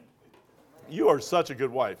You are such a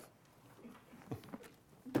good wife.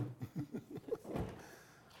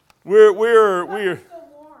 We're Still warm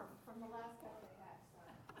from the last guy they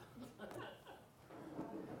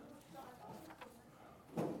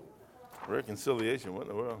had. reconciliation. What in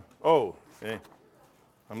the world? Oh, hey.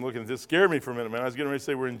 I'm looking. This scared me for a minute, man. I was getting ready to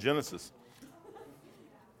say we're in Genesis,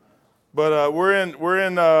 but we're in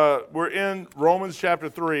Romans chapter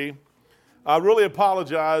 3. I really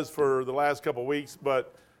apologize for the last couple of weeks,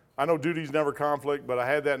 but I know duties never conflict. But I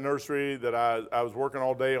had that nursery that I was working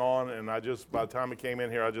all day on, and by the time it came in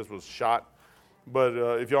here, I just was shot.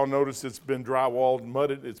 But if y'all notice, it's been drywalled,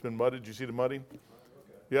 mudded. It's been mudded. You see the mudding?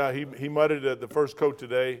 Yeah, he mudded the first coat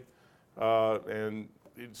today, and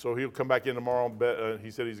so he'll come back in tomorrow. He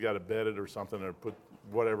said he's got to bed it or something, or put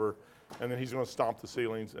whatever, and then he's going to stomp the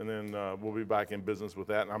ceilings, and then we'll be back in business with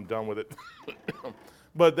that, and I'm done with it.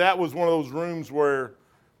 But that was one of those rooms where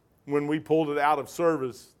when we pulled it out of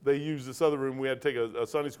service, they used this other room. We had to take a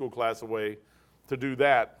Sunday school class away to do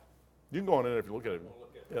that. You can go on in there if you look at it.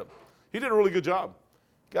 Yep. He did a really good job.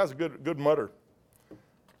 Guy's a good mudder.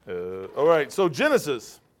 All right, so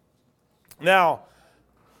Genesis. Now,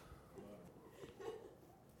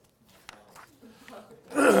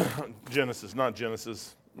 Genesis, not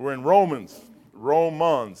Genesis. We're in Romans.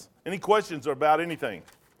 Any questions about anything?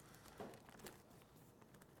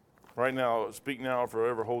 Right now, speak now or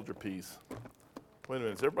forever hold your peace. Wait a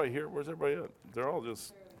minute, is everybody here? Where's everybody at? They're all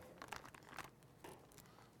just...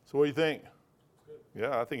 So what do you think?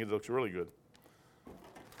 Yeah, I think it looks really good.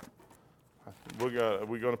 I think we're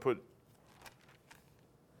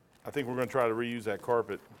going to try to reuse that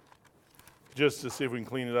carpet just to see if we can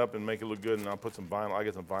clean it up and make it look good, and I'll put some vinyl. I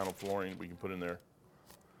got some vinyl flooring we can put in there,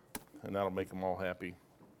 and that'll make them all happy.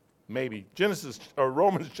 Maybe.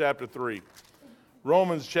 Romans chapter 3.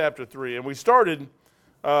 Romans chapter 3. And we started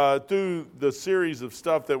through the series of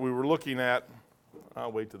stuff that we were looking at.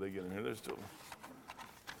 I'll wait till they get in here. They're still...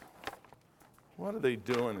 What are they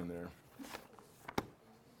doing in there?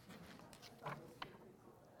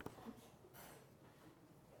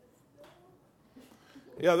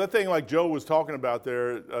 Yeah, that thing like Joe was talking about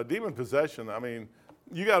there, demon possession. I mean,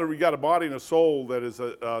 you got a body and a soul that is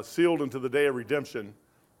sealed into the day of redemption,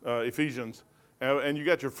 Ephesians, and you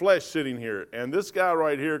got your flesh sitting here. And this guy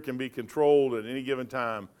right here can be controlled at any given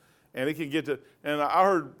time, and it can get to. And I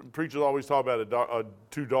heard preachers always talk about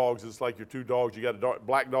two dogs. It's like your two dogs. You got a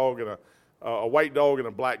black dog and a white dog and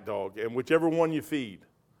a black dog, and whichever one you feed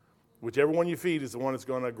is the one that's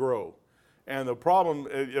going to grow. And the problem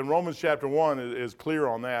in Romans chapter 1 is clear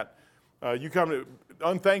on that.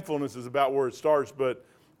 Unthankfulness is about where it starts, but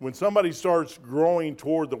when somebody starts growing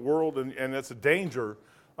toward the world, and that's a danger,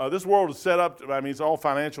 this world is set up, it's all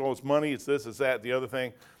financial, it's money, it's this, it's that, the other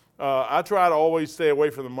thing. I try to always stay away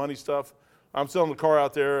from the money stuff. I'm selling the car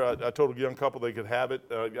out there. I told a young couple they could have it.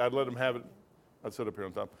 I'd let them have it. I'd sit up here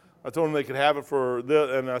on top. I told them they could have it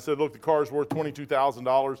and I said, look, the car's worth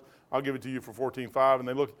 $22,000. I'll give it to you for $14,500.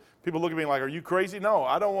 And people look at me like, are you crazy? No,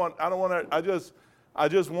 I don't want to. I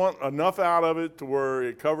just want enough out of it to where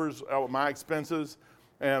it covers my expenses,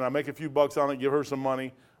 and I make a few bucks on it, give her some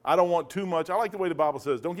money. I don't want too much. I like the way the Bible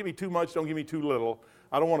says, don't give me too much, don't give me too little.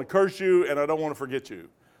 I don't want to curse you, and I don't want to forget you.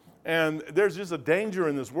 And there's just a danger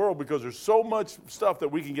in this world because there's so much stuff that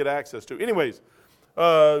we can get access to. Anyways,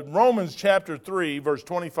 Romans chapter 3, verse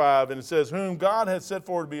 25, and it says, whom God has set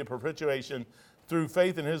forward to be a perpetuation through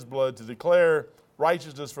faith in his blood to declare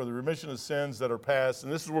righteousness for the remission of sins that are past.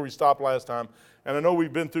 And this is where we stopped last time. And I know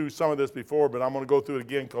we've been through some of this before, but I'm going to go through it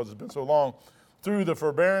again because it's been so long. Through the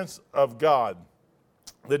forbearance of God.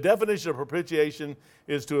 The definition of propitiation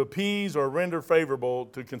is to appease or render favorable,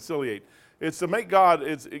 to conciliate. It's to make God,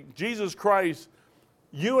 Jesus Christ.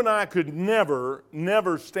 You and I could never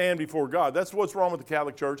stand before God. That's what's wrong with the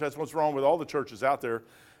Catholic Church. That's what's wrong with all the churches out there,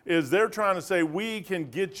 is they're trying to say, we can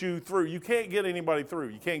get you through. You can't get anybody through.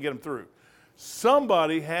 You can't get them through.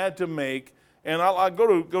 Somebody had to make, and I'll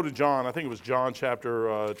go to John. I think it was John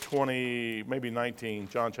chapter 20, maybe 19,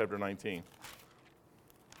 John chapter 19.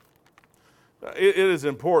 It is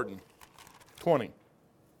important. 20.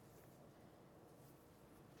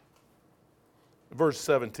 Verse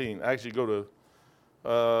 17. Actually, go to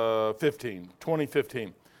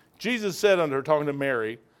 20:15. Jesus said unto her, talking to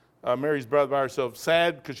Mary, Mary's brother by herself,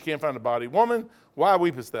 sad because she can't find the body. Woman, why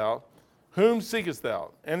weepest thou? Whom seekest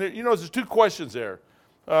thou? And there's two questions there.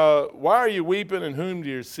 Why are you weeping, and whom do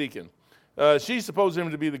you seeking? She supposed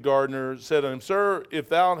him to be the gardener, said unto him, Sir, if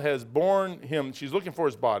thou hast borne him, she's looking for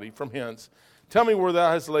his body from hence, tell me where thou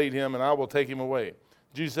hast laid him, and I will take him away.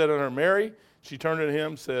 Jesus said unto her, Mary. She turned unto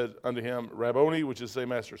him, said unto him, Rabboni, which is to say,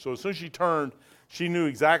 Master. So as soon as she turned, she knew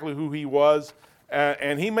exactly who he was.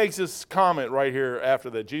 And he makes this comment right here after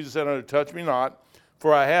that. Jesus said unto her, touch me not,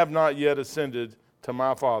 for I have not yet ascended to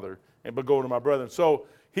my Father, but go to my brethren. So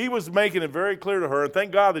he was making it very clear to her, and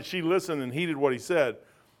thank God that she listened and heeded what he said.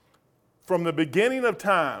 From the beginning of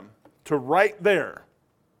time to right there,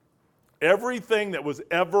 everything that was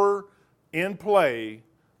ever in play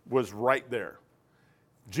was right there.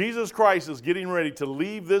 Jesus Christ is getting ready to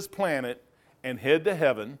leave this planet and head to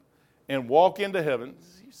heaven and walk into heaven.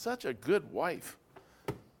 You're such a good wife.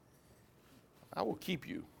 I will keep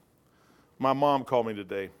you. My mom called me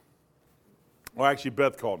today. Well, actually,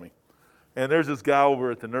 Beth called me. And there's this guy over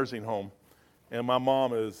at the nursing home, and my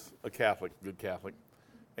mom is a Catholic, good Catholic.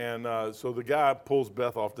 And so the guy pulls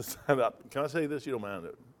Beth off the side up. Can I say this? You don't mind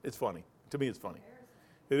it. It's funny. To me, it's funny.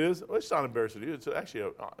 It is? Well, it's not embarrassing to you. It's actually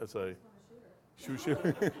it's a shoot.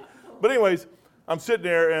 But anyways, I'm sitting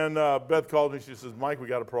there, and Beth calls me. She says, Mike, we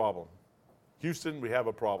got a problem. Houston, we have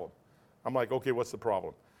a problem. I'm like, okay, what's the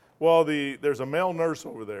problem? Well, there's a male nurse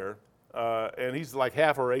over there, and he's like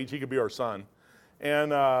half our age. He could be our son.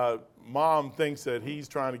 And Mom thinks that he's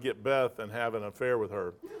trying to get Beth and have an affair with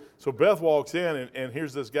her. So Beth walks in, and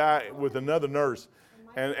here's this guy with another nurse.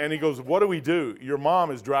 And he goes, what do we do? Your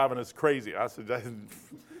mom is driving us crazy. I said,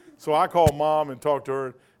 so I called Mom and talked to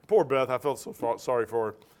her. Poor Beth, I felt so sorry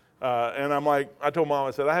for her. And I'm like, I told Mom,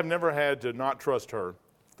 I said, I have never had to not trust her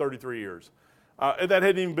 33 years. And that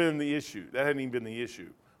hadn't even been the issue. That hadn't even been the issue.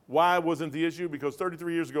 Why wasn't the issue? Because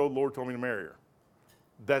 33 years ago, the Lord told me to marry her.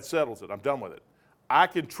 That settles it. I'm done with it. I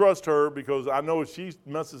can trust her because I know if she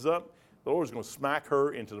messes up, the Lord's going to smack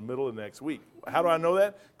her into the middle of next week. How do I know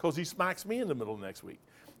that? Because he smacks me in the middle of next week.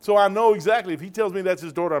 So I know exactly. If he tells me that's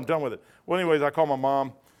his daughter, I'm done with it. Well, anyways, I call my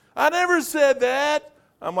mom. I never said that.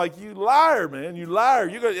 I'm like, you liar, man. You liar.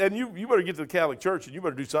 You better get to the Catholic Church and you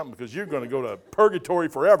better do something because you're going to go to purgatory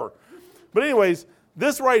forever. But anyways,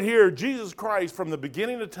 this right here, Jesus Christ, from the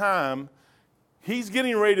beginning of time, he's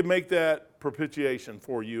getting ready to make that propitiation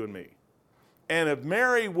for you and me. And if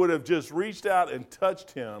Mary would have just reached out and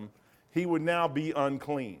touched him, he would now be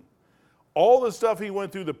unclean. All the stuff he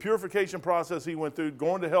went through, the purification process he went through,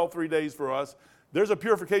 going to hell 3 days for us, there's a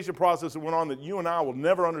purification process that went on that you and I will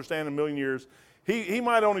never understand in a million years. He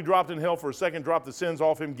might have only dropped in hell for a second, dropped the sins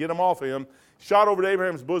off him, get them off him, shot over to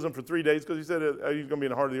Abraham's bosom for 3 days because he said he's going to be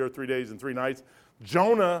in the heart of the earth 3 days and 3 nights.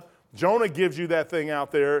 Jonah gives you that thing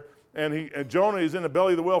out there. And Jonah is in the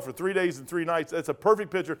belly of the whale for 3 days and 3 nights. That's a perfect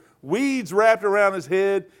picture. Weeds wrapped around his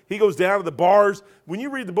head. He goes down to the bars. When you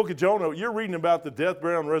read the book of Jonah, you're reading about the death,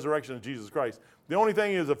 burial, and resurrection of Jesus Christ. The only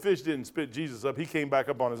thing is a fish didn't spit Jesus up. He came back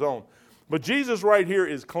up on his own. But Jesus right here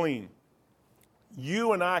is clean.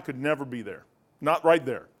 You and I could never be there. Not right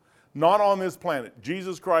there. Not on this planet.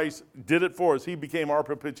 Jesus Christ did it for us. He became our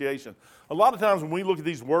propitiation. A lot of times when we look at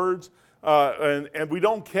these words and we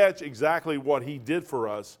don't catch exactly what he did for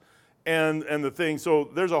us, and the thing. So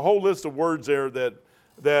there's a whole list of words there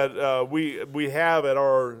that we have at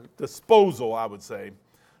our disposal, I would say.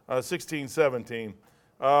 16, 17.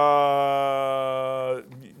 Y'all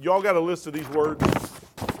got a list of these words?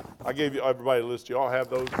 I gave you everybody a list. You all have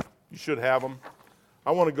those? You should have them. I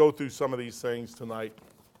want to go through some of these things tonight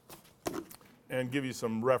and give you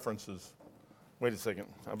some references. Wait a second.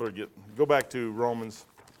 I better go back to Romans.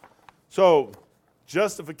 So,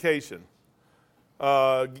 justification.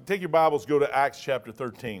 Take your Bibles, go to Acts chapter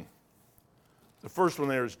 13. The first one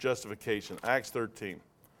there is justification, Acts 13.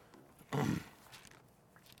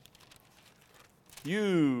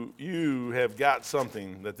 You have got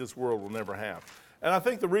something that this world will never have. And I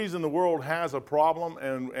think the reason the world has a problem,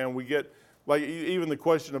 and we get, like even the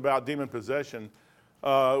question about demon possession,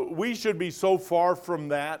 we should be so far from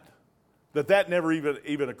that never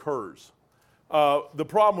even occurs. The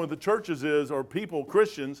problem with the churches is, or people,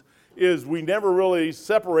 Christians, is we never really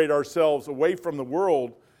separate ourselves away from the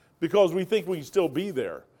world because we think we can still be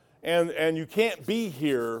there. And you can't be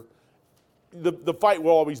here. The fight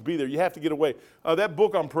will always be there. You have to get away. That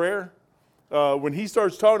book on prayer, when he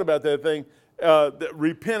starts talking about that thing,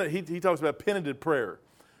 he talks about penitent prayer.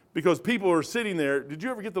 Because people are sitting there. Did you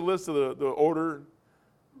ever get the list of the order?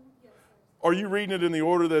 Yes. Are you reading it in the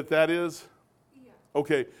order that is? Yeah.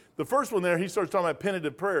 Okay. The first one there, he starts talking about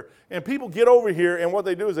penitent prayer. And people get over here, and what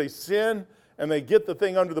they do is they sin, and they get the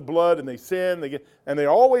thing under the blood, and they sin, and they're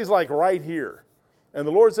always like right here. And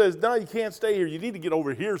the Lord says, no, you can't stay here. You need to get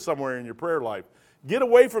over here somewhere in your prayer life. Get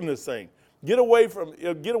away from this thing. Get away from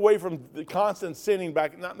the constant sinning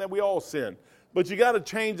back. Not that we all sin. But you got to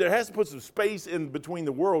change. There has to put some space in between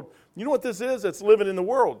the world. You know what this is? It's living in the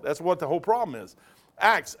world. That's what the whole problem is.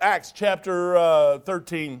 Acts chapter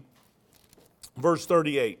 13, verse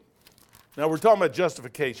 38. Now we're talking about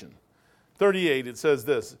justification. 38, it says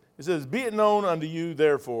this. It says, be it known unto you,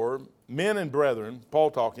 therefore, men and brethren,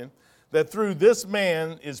 Paul talking, that through this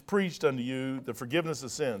man is preached unto you the forgiveness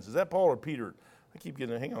of sins. Is that Paul or Peter? I keep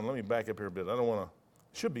getting, hang on, let me back up here a bit. I don't want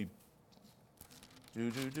to, should be.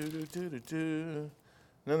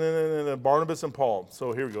 No, Barnabas and Paul.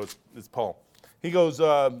 So here we go, it's Paul. He goes,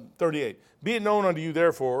 38. Be it known unto you,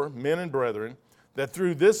 therefore, men and brethren, that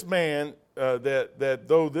through this man, through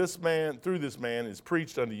this man is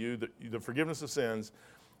preached unto you the forgiveness of sins,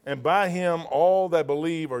 and by him all that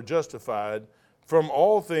believe are justified from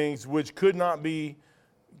all things which could not be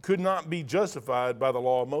justified by the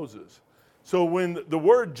law of Moses. So when the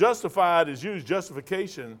word justified is used,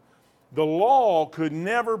 justification, the law could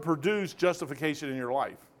never produce justification in your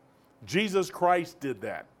life. Jesus Christ did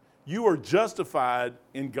that. You are justified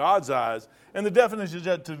in God's eyes, and the definition is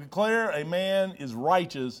that to declare a man is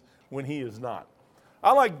righteous when he is not.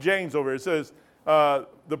 I like James over here. It says,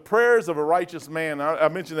 the prayers of a righteous man, I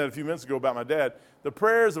mentioned that a few minutes ago about my dad, the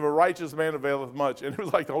prayers of a righteous man availeth much. And it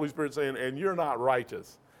was like the Holy Spirit saying, and you're not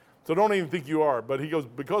righteous. So don't even think you are. But he goes,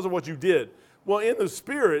 because of what you did. Well, in the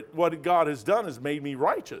Spirit, what God has done is made me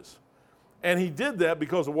righteous. And he did that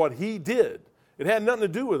because of what he did. It had nothing to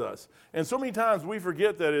do with us. And so many times we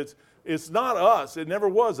forget that it's not us. It never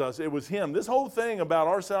was us. It was him. This whole thing about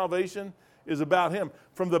our salvation is about him.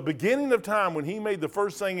 From the beginning of time when he made the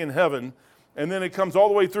first thing in heaven, and then it comes all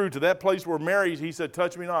the way through to that place where Mary, he said,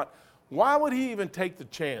 touch me not. Why would he even take the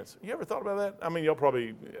chance? You ever thought about that? I mean, y'all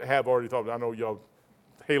probably have already thought about it. I know y'all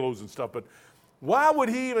halos and stuff, but why would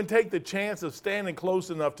he even take the chance of standing close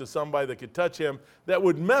enough to somebody that could touch him that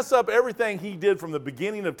would mess up everything he did from the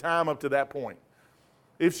beginning of time up to that point?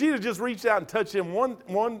 If she'd have just reached out and touched him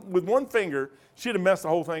with one finger, she'd have messed the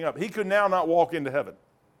whole thing up. He could now not walk into heaven.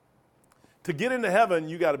 To get into heaven,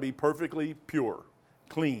 you got to be perfectly pure,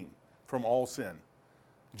 clean from all sin.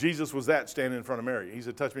 Jesus was that standing in front of Mary. He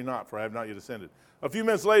said, touch me not, for I have not yet ascended. A few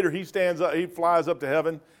minutes later, he stands up, he flies up to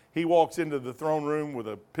heaven. He walks into the throne room with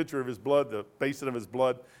a pitcher of his blood, the basin of his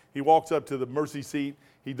blood. He walks up to the mercy seat.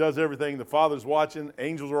 He does everything. The Father's watching.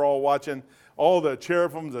 Angels are all watching. All the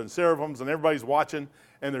cherubims and seraphims and everybody's watching.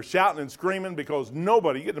 And they're shouting and screaming because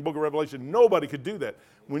nobody, you get in the book of Revelation, nobody could do that.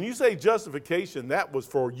 When you say justification, that was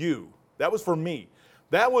for you. That was for me.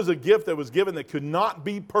 That was a gift that was given that could not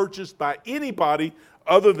be purchased by anybody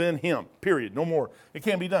other than him, period. No more. It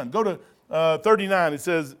can't be done. Go to 39. It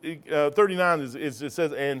says, 39 it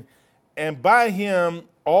says, and by him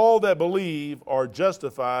all that believe are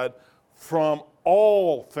justified from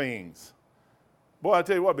all things. Boy, I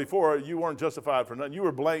tell you what, before you weren't justified for nothing. You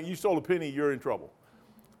were blank. You stole a penny, you're in trouble.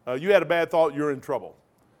 You had a bad thought, you're in trouble.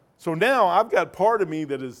 So now I've got part of me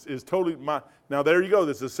that is totally my. Now there you go.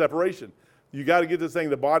 This is separation. You got to get this thing,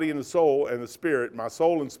 the body and the soul and the spirit. My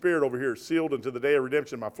soul and spirit over here, sealed unto the day of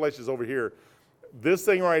redemption. My flesh is over here. This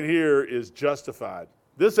thing right here is justified.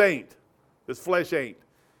 This ain't. This flesh ain't.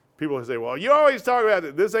 People say, well, you always talk about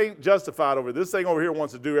it. This ain't justified over here. This thing over here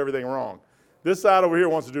wants to do everything wrong. This side over here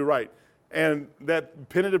wants to do right. And that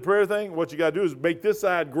penitent prayer thing, what you got to do is make this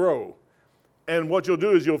side grow. And what you'll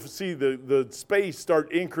do is you'll see the space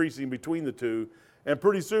start increasing between the two. And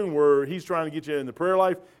pretty soon where he's trying to get you in the prayer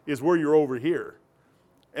life is where you're over here.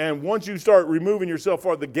 And once you start removing yourself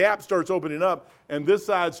far, the gap starts opening up and this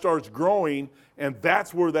side starts growing, and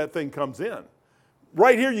that's where that thing comes in.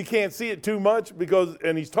 Right here you can't see it too much because,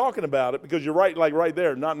 and he's talking about it because you're right, like right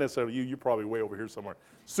there, not necessarily you, you're probably way over here somewhere.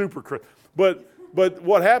 But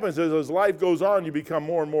what happens is as life goes on, you become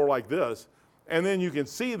more and more like this, and then you can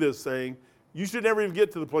see this thing. You should never even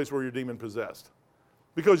get to the place where you're demon possessed,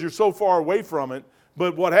 because you're so far away from it.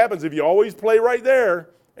 But what happens if you always play right there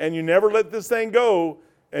and you never let this thing go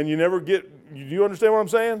and you never get, do you understand what I'm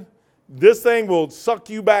saying? This thing will suck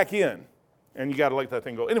you back in and you got to let that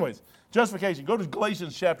thing go. Anyways, justification. Go to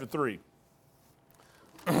Galatians chapter 3.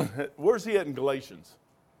 Where's he at in Galatians?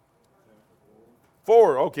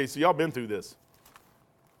 4. Okay, so y'all been through this.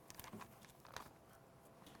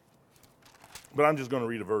 But I'm just going to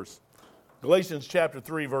read a verse. Galatians chapter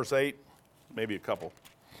 3, verse 8. Maybe a couple.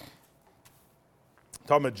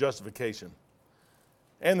 Talking about justification.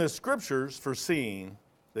 And the scriptures, foreseeing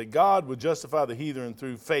that God would justify the heathen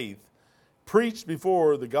through faith, preached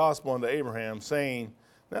before the gospel unto Abraham, saying,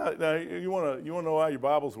 now you want to know how your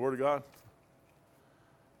Bible's the Word of God?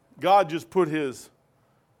 God just put his,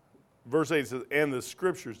 verse 8 says, and the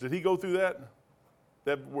scriptures. Did he go through that?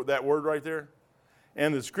 That word right there?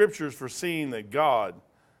 And the scriptures, foreseeing that God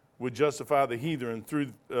would justify the heathen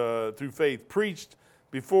through faith, preached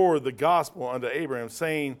before the gospel unto Abraham,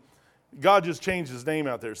 saying, God just changed his name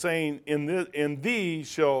out there, saying, in thee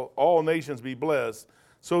shall all nations be blessed,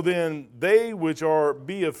 So then they which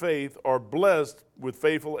be of faith are blessed with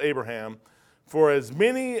faithful Abraham. For as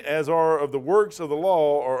many as are of the works of the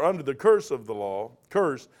law are under the curse of the law,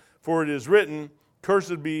 for it is written,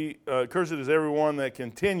 cursed is everyone that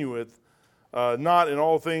continueth not in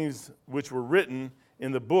all things which were written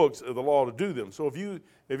in the books of the law to do them. So if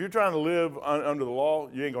you're trying to live under the law,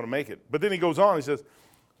 you ain't going to make it. But then he goes on, he says,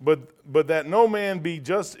 but that no man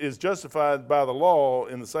is justified by the law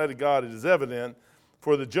in the sight of God, it is evident,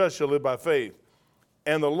 for the just shall live by faith.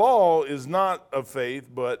 And the law is not of faith,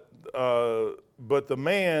 but the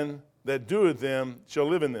man that doeth them shall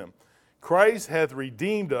live in them. Christ hath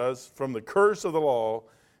redeemed us from the curse of the law,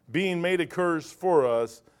 being made a curse for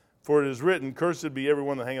us, for it is written, cursed be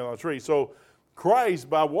everyone that hangeth on a tree. So Christ,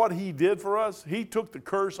 by what he did for us, he took the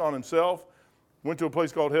curse on himself, went to a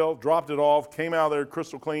place called hell, dropped it off, came out of there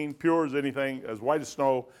crystal clean, pure as anything, as white as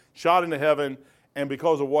snow, shot into heaven, and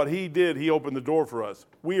because of what he did, he opened the door for us.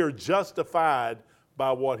 We are justified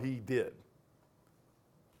by what he did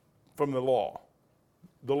from the law.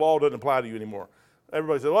 The law doesn't apply to you anymore.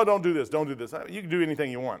 Everybody says, well, don't do this, don't do this. You can do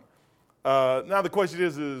anything you want. Now the question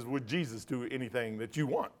is would Jesus do anything that you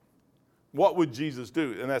want? What would Jesus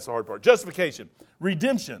do? And that's the hard part. Justification.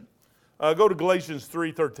 Redemption. Go to Galatians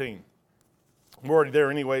 3:13. We're already there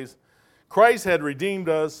anyways. Christ had redeemed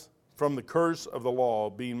us from the curse of the law,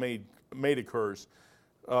 being made a curse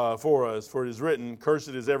for us. For it is written, cursed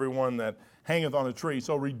is everyone that hangeth on a tree.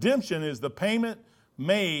 So redemption is the payment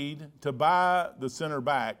made to buy the sinner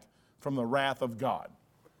back from the wrath of God.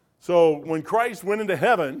 So when Christ went into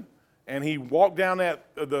heaven and he walked down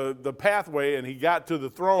the pathway and he got to the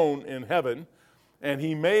throne in heaven and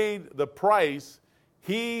he made the price,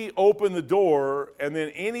 he opened the door, and then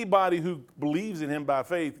anybody who believes in him by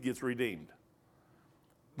faith gets redeemed.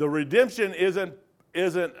 The redemption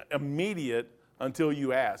isn't immediate until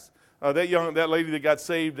you ask. That lady that got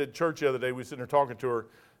saved at church the other day, we were sitting there talking to her,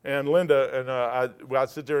 and Linda, and I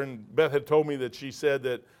sit there, and Beth had told me that she said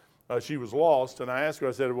that she was lost, and I asked her,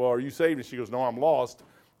 I said, well, are you saved? And she goes, no, I'm lost.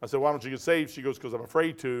 I said, why don't you get saved? She goes, because I'm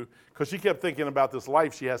afraid to, because she kept thinking about this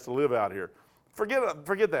life she has to live out here.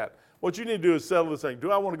 Forget that. What you need to do is settle this thing. Do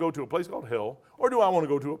I want to go to a place called hell, or do I want to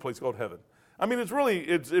go to a place called heaven? I mean,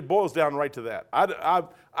 it boils down right to that.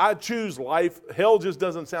 I choose life. Hell just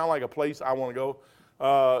doesn't sound like a place I want to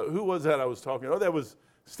go. Who was that I was talking to? Oh, that was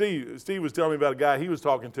Steve. Steve was telling me about a guy he was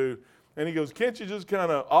talking to, and he goes, can't you just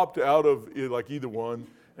kind of opt out of like either one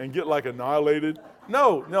and get like annihilated?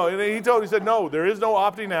 No. And he said, no, there is no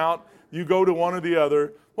opting out. You go to one or the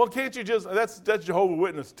other. Well, can't you just, that's Jehovah's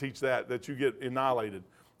Witnesses teach that you get annihilated.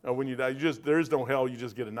 When you die, there is no hell, you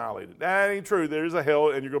just get annihilated. That ain't true. There is a hell,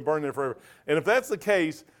 and you're going to burn there forever. And if that's the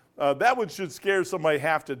case, that should scare somebody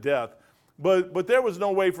half to death. But there was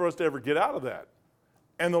no way for us to ever get out of that.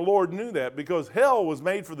 And the Lord knew that, because hell was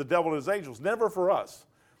made for the devil and his angels, never for us.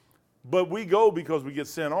 But we go because we get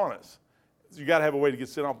sin on us. So you got to have a way to get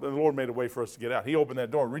sin off. And the Lord made a way for us to get out. He opened that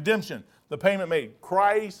door. Redemption, the payment made.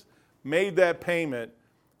 Christ made that payment.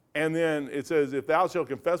 And then it says, if thou shalt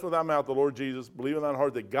confess with thy mouth the Lord Jesus, believe in thine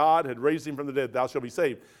heart that God had raised him from the dead, thou shalt be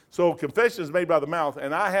saved. So confession is made by the mouth,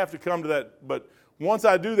 and I have to come to that. But once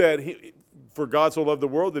I do that, for God so loved the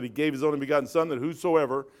world that he gave his only begotten Son, that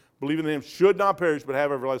whosoever believing in him should not perish but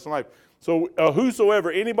have everlasting life. So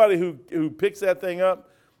whosoever, anybody who picks that thing up,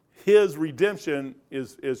 his redemption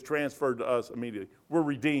is transferred to us immediately. We're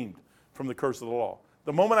redeemed from the curse of the law.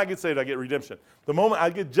 The moment I get saved, I get redemption. The moment I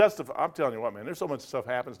get justified, I'm telling you what, man, there's so much stuff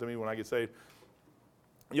happens to me when I get saved.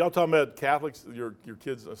 Y'all talking about Catholics, your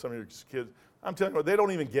kids, some of your kids. I'm telling you what, they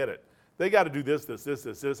don't even get it. They got to do this.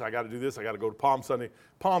 I got to do this. I got to go to Palm Sunday.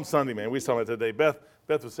 Palm Sunday, man, we was talking about today. Beth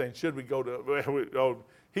was saying, should we go to,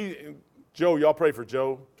 Joe, y'all pray for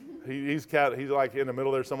Joe. He's like in the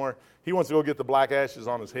middle there somewhere. He wants to go get the black ashes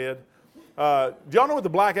on his head. Do y'all know what the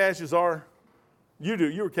black ashes are? You do.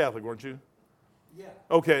 You were Catholic, weren't you? Yeah.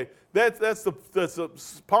 Okay, that's the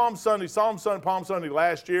Palm Sunday, Palm Sunday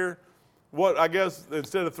last year. What I guess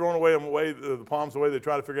instead of throwing the palms away, they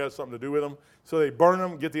try to figure out something to do with them. So they burn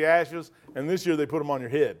them, get the ashes, and this year they put them on your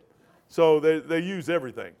head. So they use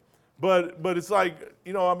everything. But it's like,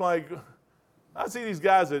 I'm like, I see these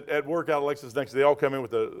guys at work out at Lexus Next. They all come in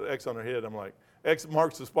with the X on their head. I'm like, X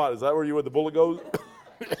marks the spot. Is that where the bullet goes?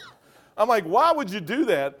 I'm like, why would you do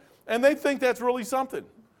that? And they think that's really something.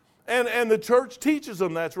 And the church teaches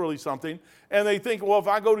them that's really something. And they think, well, if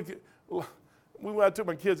I go to, I took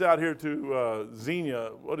my kids out here to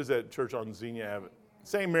Xenia. What is that church on Xenia Avenue?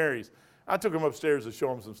 St. Mary's. I took them upstairs to show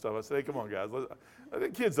them some stuff. I said, hey, come on, guys. The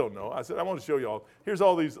kids don't know. I said, I want to show y'all. Here's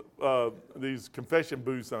all these confession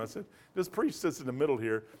booths. And I said, this priest sits in the middle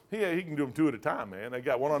here. He can do them 2 at a time, man. They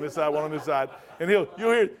got one on this side, one on this side. And you'll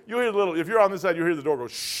hear the little, if you're on this side, you'll hear the door go,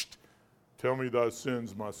 shh, tell me thy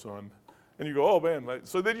sins, my son. And you go, oh, man.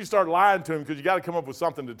 So then you start lying to him because you got to come up with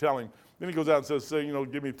something to tell him. Then he goes out and says,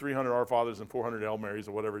 give me 300 Our Fathers and 400 Hail Marys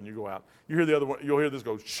or whatever, and you go out. You hear the other one, you'll hear this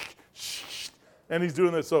go, shh, shh, shh. And he's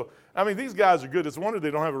doing this. So, I mean, these guys are good. It's a wonder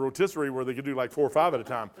they don't have a rotisserie where they can do like 4 or 5 at a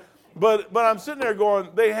time. But I'm sitting there going,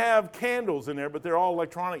 they have candles in there, but they're all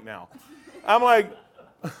electronic now. I'm like,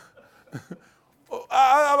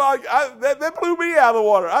 that blew me out of the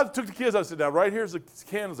water. I took the kids, I said, now right here's the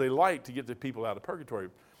candles they light to get the people out of purgatory.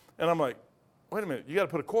 And I'm like, wait a minute, you got to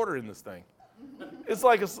put a quarter in this thing. It's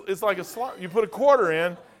like a slot. You put a quarter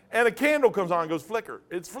in, and a candle comes on and goes flicker.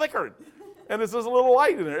 It's flickering. And it's just a little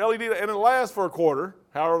light in there, LED, and it lasts for a quarter,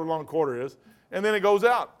 however long a quarter is, and then it goes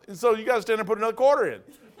out. And so you got to stand there and put another quarter in.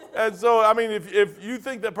 And so, I mean, if you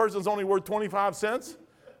think that person's only worth 25 cents,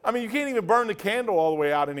 I mean, you can't even burn the candle all the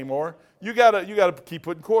way out anymore. You gotta keep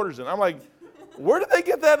putting quarters in. I'm like, where did they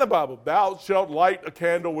get that in the Bible? Thou shalt light a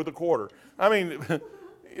candle with a quarter. I mean,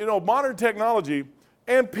 modern technology,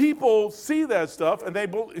 and people see that stuff, and they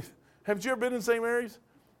believe. Haven't you ever been in St. Mary's?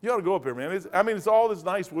 You ought to go up here, man. It's all this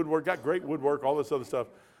nice woodwork, got great woodwork, all this other stuff.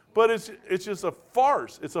 But it's just a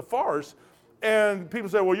farce. It's a farce. And people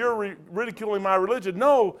say, well, you're ridiculing my religion.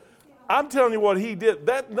 No, I'm telling you what he did.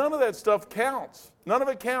 None of that stuff counts. None of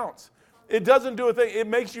it counts. It doesn't do a thing. It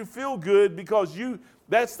makes you feel good because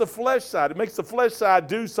that's the flesh side. It makes the flesh side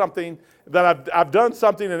do something that I've done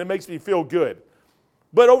something and it makes me feel good.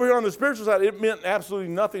 But over here on the spiritual side, it meant absolutely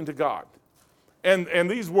nothing to God. And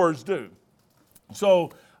these words do. So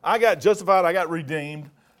I got justified, I got redeemed.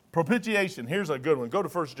 Propitiation, here's a good one. Go to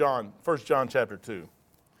 1 John chapter 2.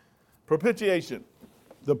 Propitiation,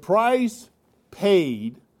 the price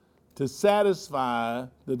paid to satisfy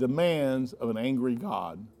the demands of an angry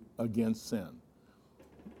God against sin.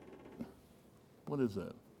 What is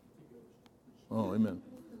that? Oh, amen.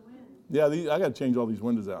 Yeah, I got to change all these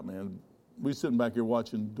windows out, man. We're sitting back here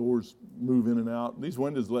watching doors move in and out. These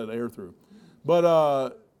windows let air through.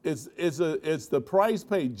 But it's the price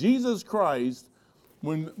paid. Jesus Christ,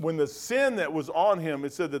 when the sin that was on him,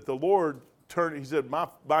 it said that the Lord turned, he said, my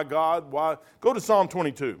God, why? Go to Psalm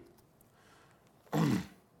 22.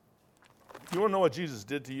 You want to know what Jesus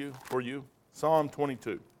did to you, for you? Psalm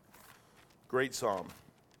 22. Great psalm.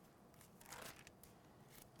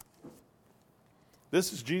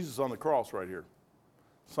 This is Jesus on the cross right here.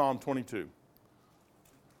 Psalm 22.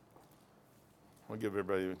 I'll give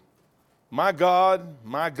everybody. My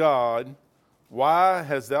God, why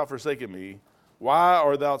hast thou forsaken me? Why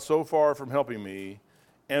art thou so far from helping me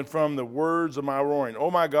and from the words of my roaring?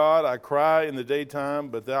 O my God, I cry in the daytime,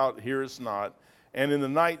 but thou hearest not, and in the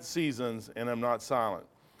night seasons, and am not silent.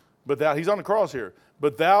 But thou, he's on the cross here.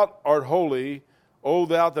 But thou art holy, O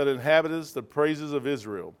thou that inhabitest the praises of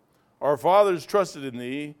Israel. Our fathers trusted in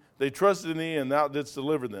thee. They trusted in thee, and thou didst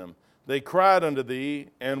deliver them. They cried unto thee,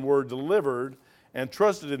 and were delivered, and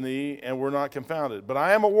trusted in thee, and were not confounded. But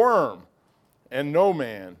I am a worm, and no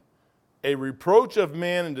man, a reproach of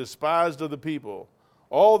men, and despised of the people.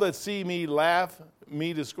 All that see me laugh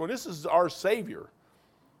me to scorn. This is our Savior.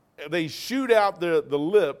 They shoot out the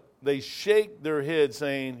lip. They shake their head,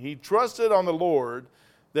 saying, he trusted on the Lord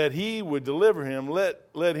that he would deliver him.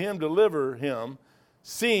 Let him deliver him,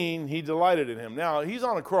 seeing he delighted in him. Now, he's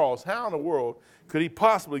on a cross. How in the world could he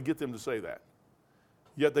possibly get them to say that?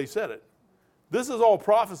 Yet they said it. This is all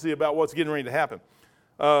prophecy about what's getting ready to happen.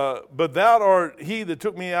 But thou art he that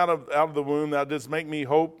took me out of the womb. Thou didst make me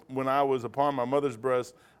hope when I was upon my mother's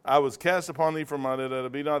breast. I was cast upon thee from my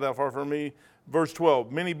dead. Be not thou far from me. Verse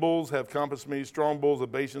 12, many bulls have compassed me. Strong bulls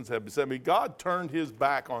of Bashan have beset me. God turned his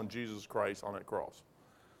back on Jesus Christ on that cross.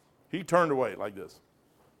 He turned away like this.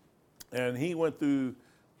 And he went through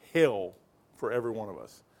hell for every one of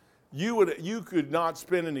us. You could not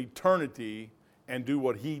spend an eternity and do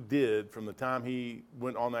what he did from the time he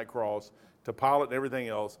went on that cross to Pilate and everything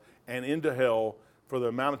else and into hell for the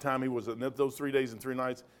amount of time he was in those 3 days and 3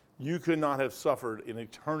 nights. You could not have suffered an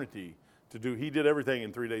eternity to do. He did everything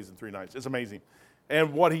in 3 days and 3 nights. It's amazing.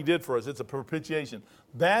 And what he did for us, it's a propitiation.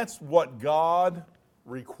 That's what God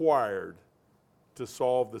required to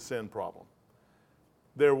solve the sin problem.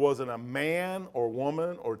 There wasn't a man or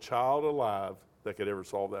woman or child alive that could ever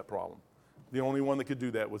solve that problem. The only one that could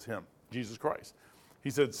do that was him, Jesus Christ. He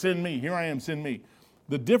said, send me. Here I am, send me.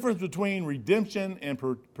 The difference between redemption and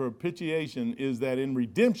propitiation is that in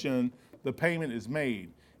redemption, the payment is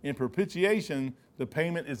made. In propitiation, the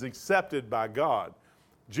payment is accepted by God.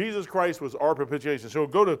 Jesus Christ was our propitiation. So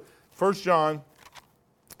go to 1 John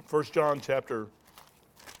chapter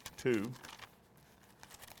 2.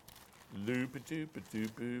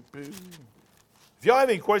 If y'all have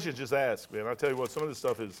any questions, just ask, man. I'll tell you what, some of this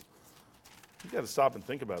stuff is, you got to stop and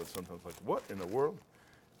think about it sometimes. Like, what in the world?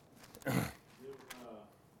 So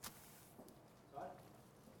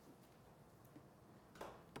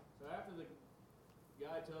after the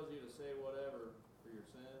guy tells you to say whatever for your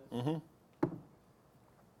sins, Mm-hmm.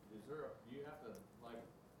 do you have to, like,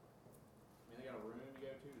 I mean, they got a room you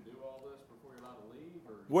go to do all this before you're allowed to leave?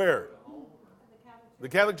 Or Where? do you do it at home, or? The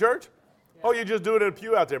Catholic Church? Oh, you just do it in a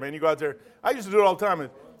pew out there, man. You go out there. I used to do it all the time. And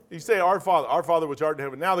you say, Our Father which art in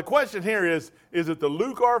heaven. Now, the question here is it the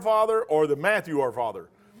Luke Our Father or the Matthew Our Father?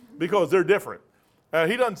 Because they're different.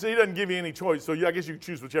 He doesn't give you any choice, so I guess you can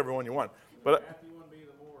choose whichever one you want. But Matthew one be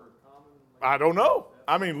the more common? I don't know.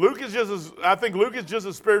 I mean, I think Luke is just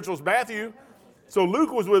as spiritual as Matthew. So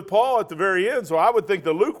Luke was with Paul at the very end, so I would think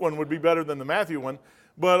the Luke one would be better than the Matthew one.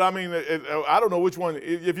 But, I mean, I don't know which one.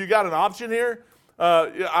 If you got an option here,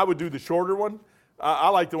 I would do the shorter one. I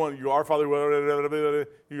like the one, you Our Father,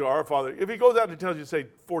 you Our Father. If he goes out and tells you to say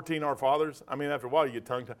 14 Our Fathers, I mean, after a while you get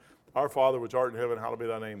tongue-tied. Our Father which art in heaven, hallowed be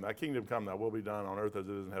thy name. Thy kingdom come, thy will be done on earth as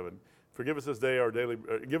it is in heaven. Give us this day our daily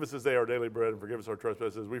bread, and forgive us our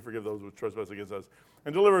trespasses. We forgive those which trespass against us.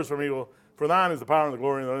 And deliver us from evil. For thine is the power and the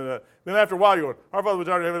glory. And then after a while you're going, Our Father which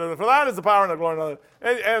art in heaven, for thine is the power and the glory.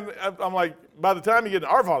 And I'm like, by the time you get to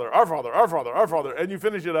Our Father, Our Father, Our Father, Our Father, and you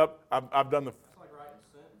finish it up, I've done the... It's like writing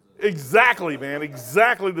sentences. Exactly, man.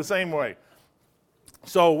 Exactly the same way.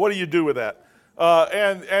 So what do you do with that?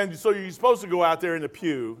 And so you're supposed to go out there in the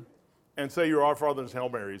pew and say your Our Father's Hail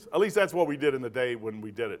Marys. At least that's what we did in the day when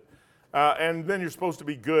we did it. And then you're supposed to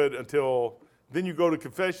be good then you go to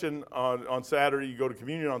confession on Saturday, you go to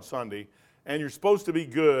communion on Sunday, and you're supposed to be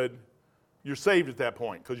good. You're saved at that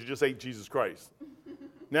point because you just ate Jesus Christ.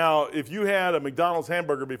 Now, if you had a McDonald's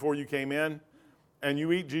hamburger before you came in, and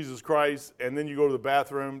you eat Jesus Christ, and then you go to the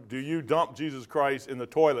bathroom, do you dump Jesus Christ in the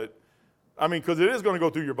toilet? I mean, because it is going to go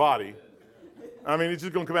through your body. I mean, it's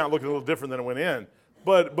just going to come out looking a little different than it went in.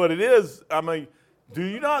 But it is, I mean, do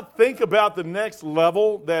you not think about the next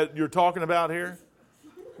level that you're talking about here?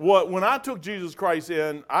 When I took Jesus Christ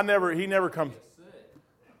in, he never comes. Sick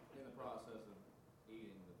in the process of eating.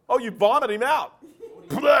 Oh, you vomit him out.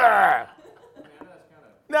 Blah! I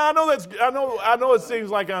mean, I know that's kind of... Now I know it seems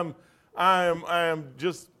like I'm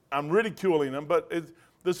ridiculing them, but it's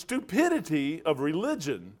the stupidity of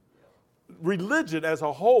religion as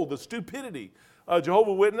a whole, the stupidity.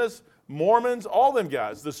 Jehovah's Witness, Mormons, all them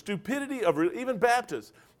guys, the stupidity of, even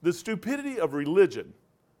Baptists, the stupidity of religion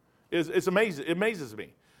it's amazing. It amazes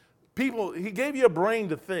me. People, he gave you a brain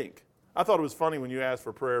to think. I thought it was funny when you asked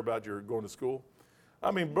for prayer about your going to school.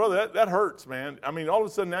 I mean, brother, that hurts, man. I mean, all of a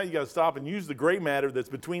sudden now you got to stop and use the gray matter that's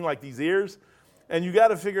between like these ears, and you got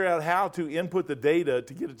to figure out how to input the data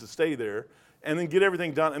to get it to stay there, and then get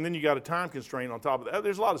everything done, and then you got a time constraint on top of that.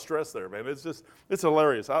 There's a lot of stress there, man. It's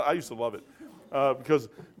hilarious. I used to love it because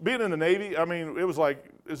being in the Navy, I mean, it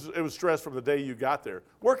was stress from the day you got there.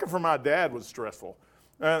 Working for my dad was stressful.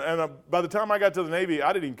 And by the time I got to the Navy,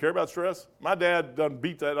 I didn't even care about stress. My dad done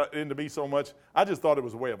beat that into me so much, I just thought it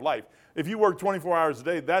was a way of life. If you work 24 hours a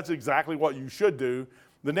day, that's exactly what you should do.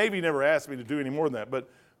 The Navy never asked me to do any more than that.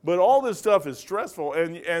 But all this stuff is stressful,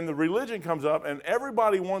 and the religion comes up, and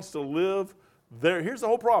everybody wants to live their, here's the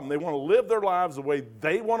whole problem. They want to live their lives the way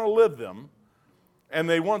they want to live them, and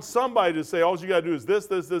they want somebody to say, all you got to do is this,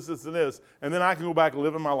 and this, and then I can go back and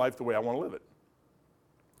live in my life the way I want to live it.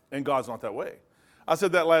 And God's not that way. I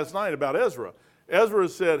said that last night about Ezra. Ezra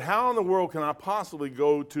said, how in the world can I possibly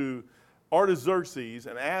go to Artaxerxes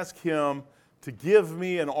and ask him to give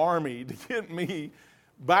me an army to get me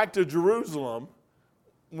back to Jerusalem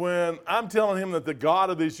when I'm telling him that the God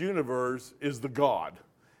of this universe is the God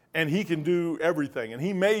and he can do everything, and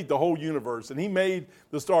he made the whole universe, and he made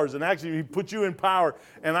the stars, and actually he put you in power,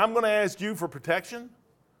 and I'm going to ask you for protection?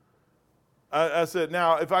 I said,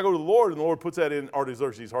 now, if I go to the Lord and the Lord puts that in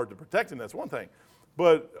Artaxerxes' heart to protect him, that's one thing.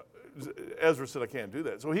 But Ezra said, I can't do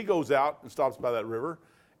that. So he goes out and stops by that river,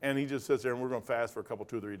 and he just sits there, and we're going to fast for a couple,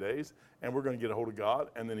 2 or 3 days, and we're going to get a hold of God,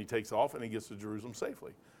 and then he takes off, and he gets to Jerusalem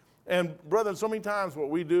safely. And, brethren, so many times what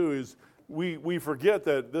we do is we forget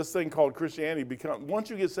that this thing called Christianity, once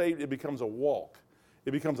you get saved, it becomes a walk.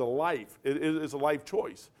 It becomes a life. It's a life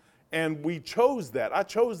choice. And we chose that. I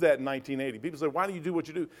chose that in 1980. People say, why do you do what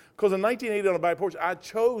you do? Because in 1980 on a back porch, I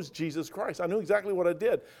chose Jesus Christ. I knew exactly what I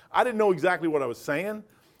did. I didn't know exactly what I was saying.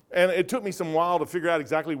 And it took me some while to figure out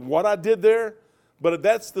exactly what I did there. But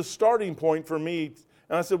that's the starting point for me.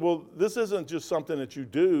 And I said, well, this isn't just something that you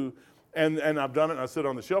do. And I've done it, and I sit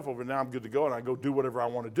on the shelf over, and now I'm good to go, and I go do whatever I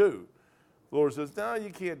want to do. The Lord says, no, you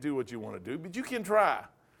can't do what you want to do, but you can try.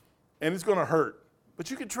 And it's going to hurt,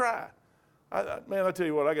 but you can try. Man, I tell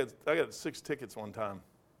you what, I got 6 tickets one time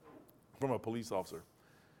from a police officer.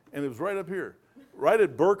 And it was right up here, right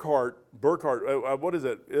at Burkhart. What is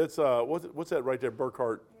it? It's what's that right there,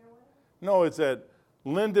 Burkhart? No, it's at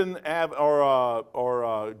Linden Ave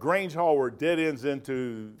or Grange Hall, where it dead ends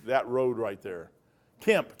into that road right there.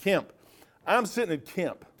 Kemp. I'm sitting at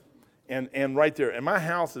Kemp, and right there, and my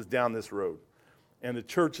house is down this road, and the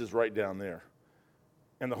church is right down there,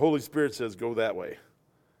 and the Holy Spirit says, "Go that way."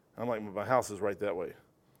 I'm like, my house is right that way.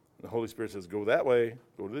 And the Holy Spirit says, "Go that way.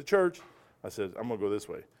 Go to the church." I said, "I'm gonna go this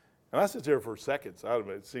way." And I sat there for seconds.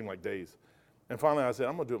 It seemed like days. And finally I said,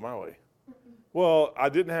 "I'm going to do it my way." Well, I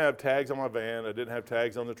didn't have tags on my van. I didn't have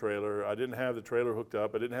tags on the trailer. I didn't have the trailer hooked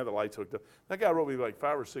up. I didn't have the lights hooked up. That guy wrote me like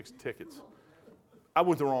 5 or 6 tickets. I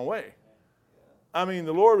went the wrong way. I mean,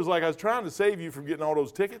 the Lord was like, I was trying to save you from getting all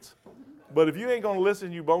those tickets. But if you ain't going to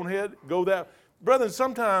listen, you bonehead, go that. Brother,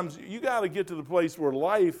 sometimes you got to get to the place where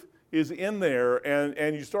life is in there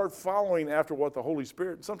and you start following after what the Holy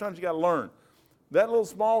Spirit, sometimes you got to learn. That little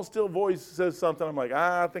small, still voice says something. I'm like,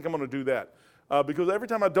 I think I'm going to do that. Because every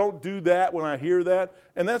time I don't do that, when I hear that,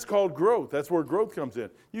 and that's called growth. That's where growth comes in.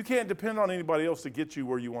 You can't depend on anybody else to get you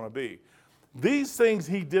where you want to be. These things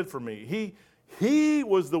he did for me. He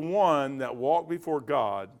was the one that walked before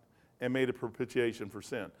God and made a propitiation for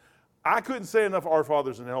sin. I couldn't say enough Our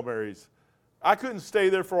Fathers and Hail Marys. I couldn't stay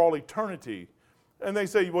there for all eternity. And they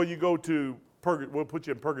say, well, you go to we'll put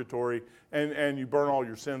you in purgatory and you burn all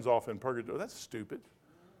your sins off in purgatory. That's stupid.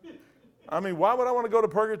 I mean, why would I want to go to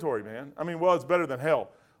purgatory, man? I mean, well, it's better than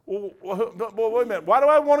hell. Well, wait a minute. Why do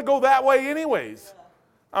I want to go that way anyways?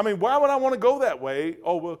 I mean, why would I want to go that way?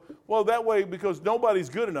 Oh, well, that way because nobody's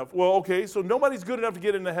good enough. Well, okay, so nobody's good enough to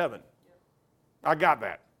get into heaven. I got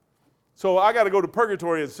that. So I got to go to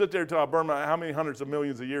purgatory and sit there until I burn how many hundreds of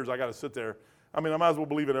millions of years I got to sit there. I mean, I might as well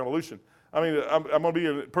believe in evolution. I mean, I'm going to be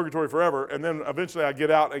in purgatory forever, and then eventually I get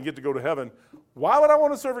out and get to go to heaven. Why would I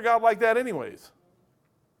want to serve a God like that anyways?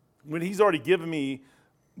 When he's already given me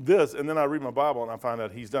this, and then I read my Bible and I find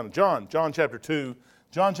out he's done it. John chapter 2,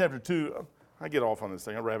 I get off on this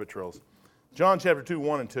thing, I rabbit trails. John chapter 2,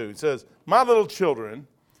 1 and 2, it says, "My little children,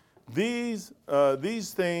 these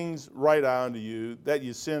things write I unto you, that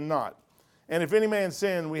you sin not. And if any man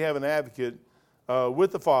sin, we have an advocate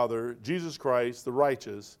with the Father, Jesus Christ, the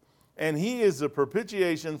righteous. And he is the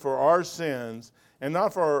propitiation for our sins, and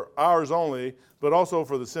not for ours only, but also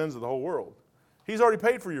for the sins of the whole world." He's already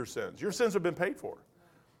paid for your sins. Your sins have been paid for.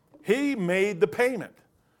 He made the payment.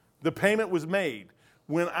 The payment was made.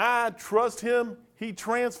 When I trust him, he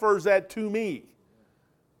transfers that to me.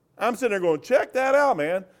 I'm sitting there going, check that out,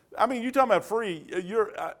 man. I mean, you're talking about free.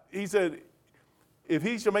 He said, if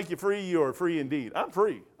he shall make you free, you are free indeed. I'm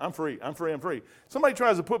free. Somebody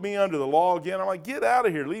tries to put me under the law again. I'm like, get out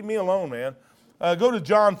of here. Leave me alone, man. Go to 1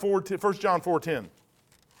 John 4:10.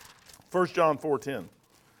 1 John 4:10.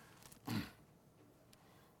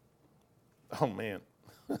 Oh, man.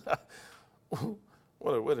 Go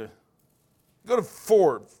to 1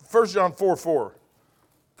 John 4:4.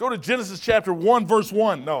 Go to Genesis chapter 1, verse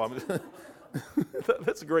 1. No,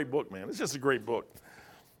 that's a great book, man. It's just a great book.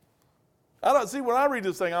 When I read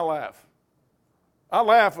this thing, I laugh. I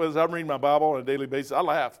laugh as I'm reading my Bible on a daily basis. I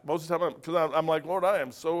laugh most of the time because I'm like, Lord, I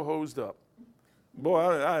am so hosed up. Boy,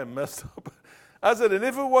 I am messed up. I said, and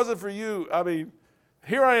if it wasn't for you, I mean,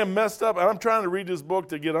 here I am messed up, and I'm trying to read this book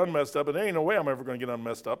to get unmessed up, and there ain't no way I'm ever going to get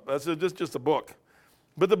unmessed up. That's just a book.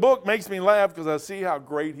 But the book makes me laugh because I see how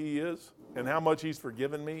great he is and how much he's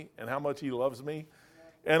forgiven me and how much he loves me.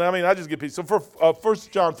 And, I mean, I just get peace. So for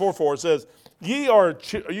 1 John 4:4, it says, Ye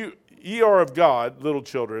are of God, little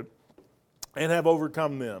children, and have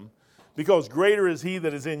overcome them, because greater is he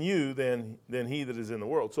that is in you than he that is in the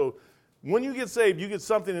world. So when you get saved, you get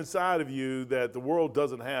something inside of you that the world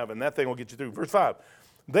doesn't have, and that thing will get you through. Verse 5,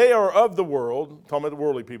 they are of the world, talking about the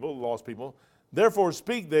worldly people, the lost people, therefore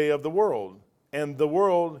speak they of the world, and the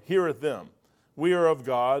world heareth them. We are of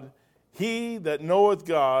God. He that knoweth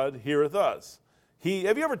God heareth us.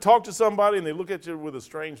 Have you ever talked to somebody and they look at you with a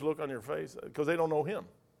strange look on your face because they don't know him?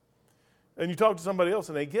 And you talk to somebody else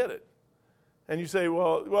and they get it. And you say,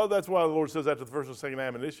 well, that's why the Lord says after the first and second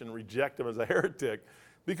admonition, reject him as a heretic.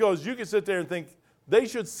 Because you can sit there and think, they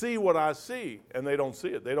should see what I see, and they don't see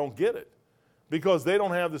it. They don't get it. Because they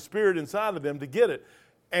don't have the Spirit inside of them to get it.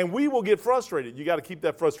 And we will get frustrated. You got to keep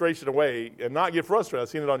that frustration away and not get frustrated. I've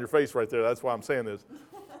seen it on your face right there. That's why I'm saying this.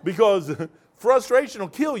 Because frustration will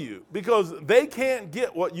kill you. Because they can't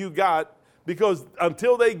get what you got. Because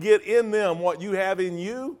until they get in them what you have in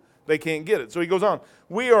you, they can't get it. So he goes on.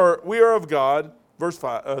 We are of God, verse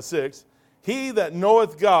 6. He that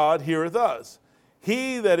knoweth God heareth us.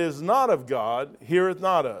 He that is not of God heareth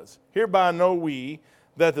not us. Hereby know we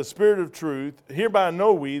the spirit of truth,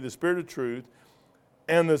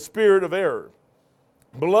 and the spirit of error.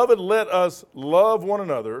 Beloved, let us love one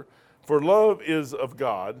another, for love is of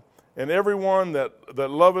God, and everyone that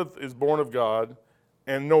loveth is born of God,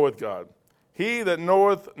 and knoweth God. He that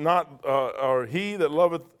knoweth not, or he that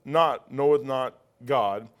loveth not, knoweth not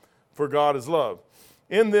God, for God is love.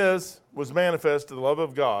 In this was manifest the love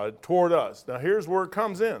of God toward us. Now here's where it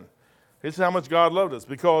comes in. This is how much God loved us,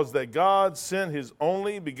 because that God sent his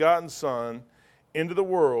only begotten Son into the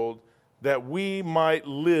world that we might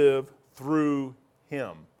live through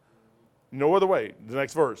him. No other way. The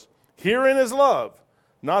next verse. Herein is love,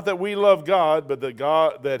 not that we love God, but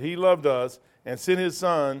that he loved us and sent his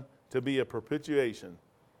Son to be a propitiation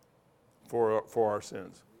for our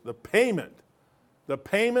sins. The payment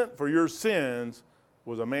for your sins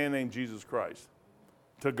was a man named Jesus Christ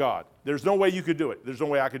to God. There's no way you could do it. There's no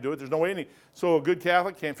way I could do it. There's no way So a good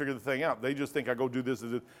Catholic can't figure the thing out. They just think I go do this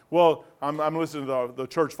and this. Well, I'm listening to the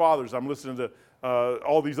church fathers. I'm listening to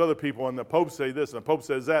all these other people, and the Pope say this, and the Pope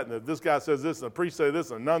says that, and this guy says this, and the priest says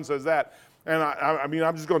this, and the nun says that. And I mean,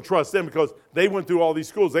 I'm just going to trust them because they went through all these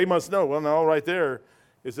schools. They must know. Well, no, right there,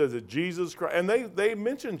 it says that Jesus Christ, and they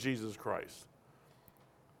mention Jesus Christ.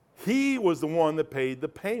 He was the one that paid the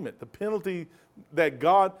payment, the penalty that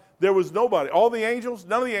God, there was nobody, all the angels,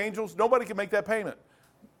 none of the angels, nobody could make that payment.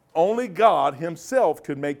 Only God himself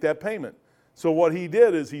could make that payment. So what he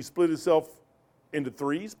did is he split himself into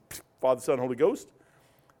threes, Father, Son, Holy Ghost.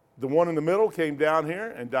 The one in the middle came down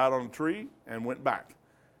here and died on a tree and went back.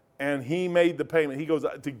 And he made the payment. He goes,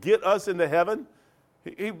 to get us into heaven,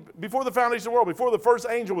 he, before the foundation of the world, before the first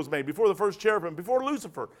angel was made, before the first cherubim, before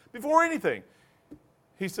Lucifer, before anything,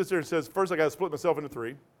 he sits there and says, first I got to split myself into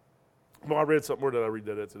three. Well, I read something. Where did I read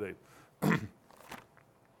that at today?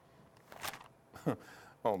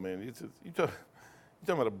 Oh, man. You're talking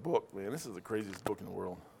about a book, man. This is the craziest book in the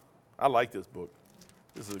world. I like this book.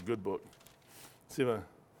 This is a good book. See,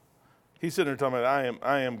 he's sitting there talking about,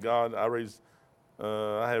 I am God.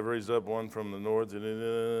 I have raised up one from the north,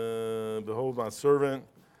 and behold my servant.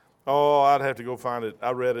 Oh, I'd have to go find it.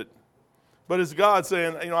 I read it. But it's God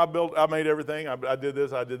saying, I made everything. I did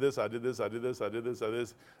this, I did this, I did this, I did this, I did this, I did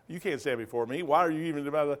this. You can't stand before me. Why are you even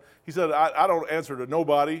about that? He said, I don't answer to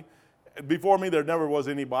nobody. Before me, there never was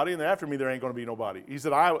anybody, and after me, there ain't going to be nobody. He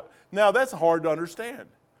said, now that's hard to understand.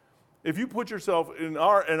 If you put yourself in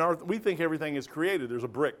our, we think everything is created. There's a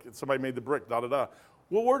brick. Somebody made the brick, da-da-da.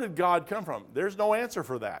 Well, where did God come from? There's no answer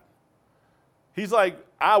for that. He's like,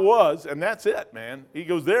 I was, and that's it, man. He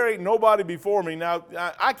goes, there ain't nobody before me. Now,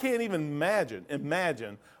 I can't even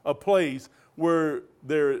imagine a place where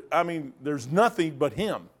there's nothing but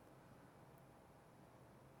him.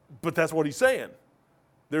 But that's what he's saying.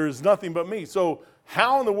 There is nothing but me. So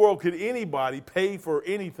how in the world could anybody pay for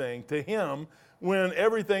anything to him when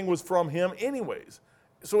everything was from him anyways?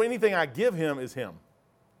 So anything I give him is him,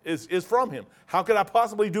 is from him. How could I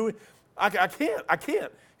possibly do it? I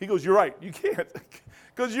can't. He goes, you're right, you can't.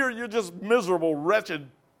 Because you're just miserable, wretched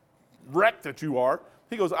wreck that you are.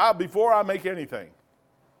 He goes, before I make anything,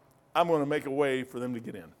 I'm going to make a way for them to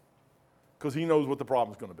get in. Because he knows what the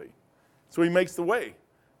problem's going to be. So he makes the way.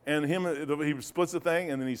 And he splits the thing,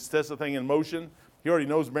 and then he sets the thing in motion. He already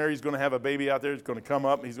knows Mary's going to have a baby out there. It's going to come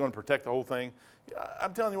up, and he's going to protect the whole thing.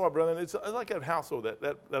 I'm telling you what, brother, it's like that household,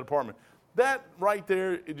 that apartment. That right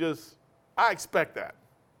there, I expect that.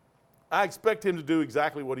 I expect him to do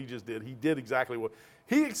exactly what he just did. He did exactly what.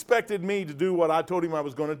 He expected me to do what I told him I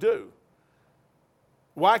was going to do.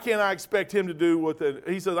 Why can't I expect him to do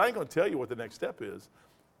he says, I ain't going to tell you what the next step is.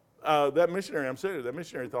 That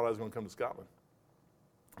missionary thought I was going to come to Scotland.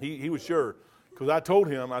 He was sure, because I told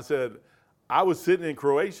him, I said, I was sitting in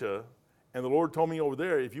Croatia, and the Lord told me over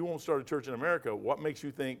there, if you won't start a church in America, what makes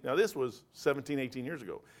you think, now this was 17, 18 years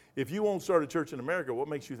ago. If you won't start a church in America, what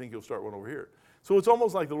makes you think you'll start one over here? So it's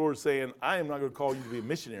almost like the Lord is saying, I am not going to call you to be a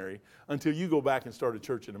missionary until you go back and start a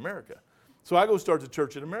church in America. So I go start the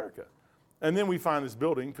church in America. And then we find this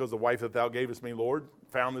building, because the wife that thou gavest me, Lord,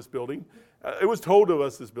 found this building. It was told to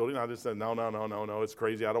us, this building. I just said, no, it's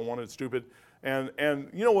crazy. I don't want it. It's stupid. And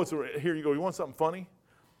you know what's, here you go. You want something funny?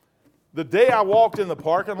 The day I walked in the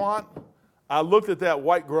parking lot, I looked at that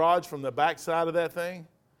white garage from the back side of that thing,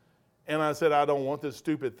 and I said, I don't want this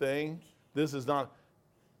stupid thing. This is not.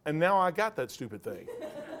 And now I got that stupid thing.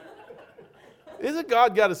 Isn't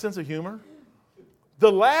God got a sense of humor?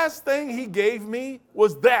 The last thing he gave me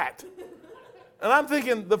was that. And I'm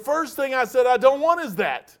thinking, the first thing I said I don't want is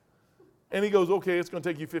that. And he goes, okay, it's going to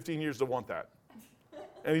take you 15 years to want that.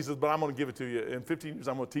 And he says, but I'm going to give it to you. In 15 years,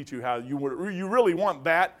 I'm going to teach you how you really want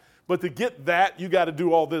that. But to get that, you got to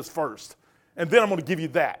do all this first. And then I'm going to give you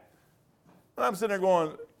that. And I'm sitting there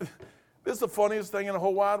going, this is the funniest thing in the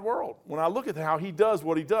whole wide world. When I look at how he does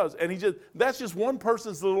what he does, and that's just one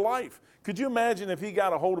person's little life. Could you imagine if he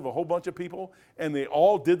got a hold of a whole bunch of people and they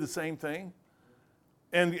all did the same thing?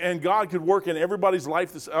 And God could work in everybody's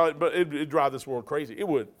life, but it'd drive this world crazy. It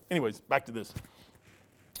would. Anyways, back to this.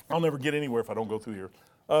 I'll never get anywhere if I don't go through here.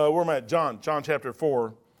 Where am I at? John chapter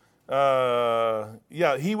 4.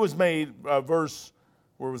 He was made, verse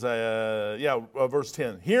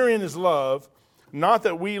 10. Herein is love, not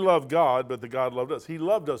that we love God, but that God loved us. He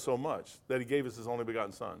loved us so much that he gave us his only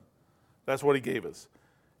begotten son. That's what he gave us.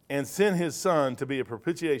 And sent his son to be a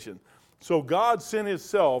propitiation. So God sent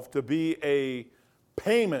himself to be a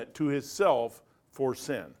payment to himself for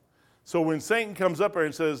sin. So when Satan comes up there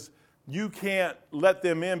and says, you can't let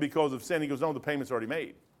them in because of sin, he goes, no, the payment's already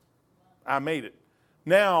made. I made it.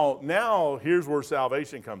 Now here's where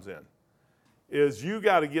salvation comes in. Is you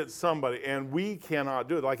got to get somebody, and we cannot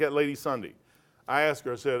do it. Like that lady Sunday. I asked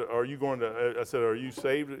her, I said, are you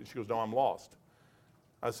saved? She goes, no, I'm lost.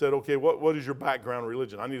 I said, okay, what is your background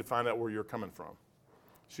religion? I need to find out where you're coming from.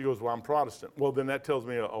 She goes, well, I'm Protestant. Well, then that tells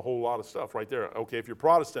me a whole lot of stuff right there. Okay, if you're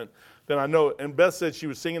Protestant, then I know. And Beth said she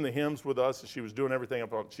was singing the hymns with us, and she was doing everything.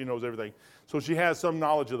 She knows everything. So she has some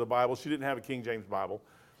knowledge of the Bible. She didn't have a King James Bible.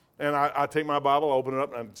 And I take my Bible, I open it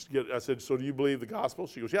up, and I said, so do you believe the gospel?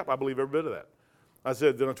 She goes, yep, I believe every bit of that. I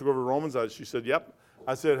said, then I took over to Romans. She said, yep.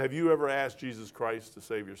 I said, have you ever asked Jesus Christ to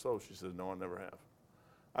save your soul? She said, no, I never have.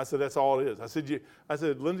 I said, that's all it is. I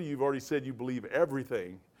said, Linda, you've already said you believe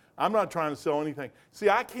everything. I'm not trying to sell anything. See,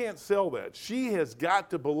 I can't sell that. She has got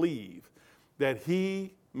to believe that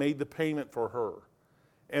he made the payment for her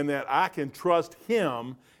and that I can trust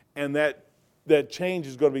him and that change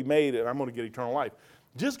is going to be made and I'm going to get eternal life.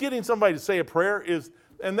 Just getting somebody to say a prayer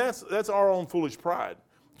and that's our own foolish pride.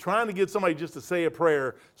 Trying to get somebody just to say a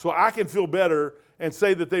prayer so I can feel better and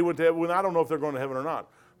say that they went to heaven when I don't know if they're going to heaven or not.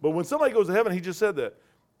 But when somebody goes to heaven, he just said that.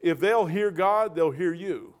 If they'll hear God, they'll hear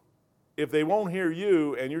you. If they won't hear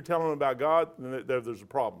you and you're telling them about God, then there's a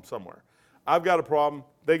problem somewhere. I've got a problem.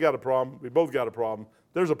 They got a problem. We both got a problem.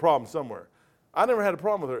 There's a problem somewhere. I never had a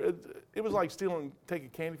problem with her. It was like taking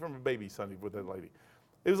candy from a baby Sunday with that lady.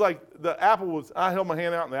 It was like I held my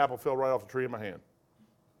hand out and the apple fell right off the tree in my hand.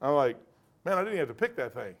 I'm like, man, I didn't have to pick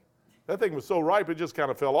that thing. That thing was so ripe, it just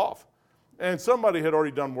kind of fell off. And somebody had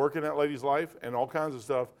already done work in that lady's life and all kinds of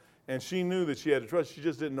stuff, and she knew that she had to trust. She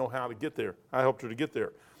just didn't know how to get there. I helped her to get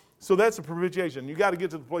there. So that's a propitiation. You got to get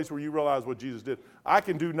to the place where you realize what Jesus did. I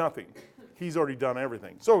can do nothing. He's already done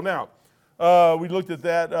everything. So now, we looked at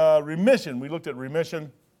that. Remission. We looked at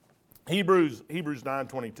remission. Hebrews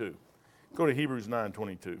 9:22. Go to Hebrews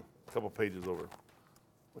 9:22. A couple pages over.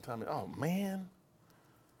 What time is it? Oh, man.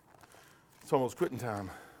 It's almost quitting time.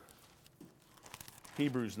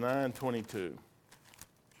 Hebrews 9:22.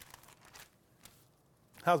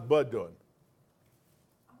 How's Bud doing?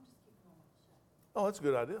 Oh, that's a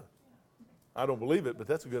good idea. I don't believe it, but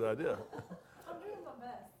that's a good idea. I'm doing my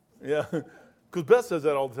best. Yeah, because Beth says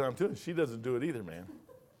that all the time, too, and she doesn't do it either, man.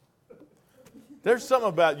 There's something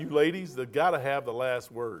about you ladies that got to have the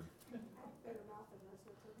last word.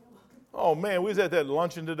 Oh, man, we was at that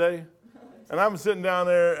luncheon today, and I'm sitting down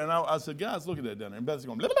there, and I said, guys, look at that down there. And Beth's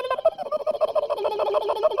going,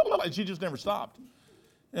 and she just never stopped.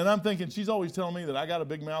 And I'm thinking, she's always telling me that I got a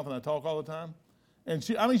big mouth and I talk all the time. And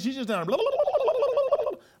she's just down there.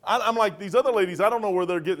 I'm like, these other ladies, I don't know where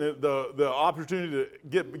they're getting the opportunity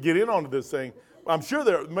to get in onto this thing. I'm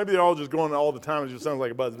sure maybe they're all just going all the time. It just sounds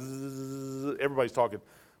like a buzz. Everybody's talking.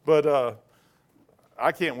 But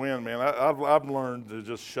I can't win, man. I've learned to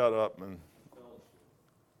just shut up and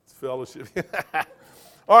it's fellowship.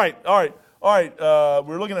 All right.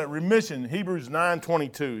 We're looking at remission. Hebrews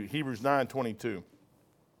 9:22.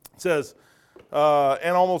 It says,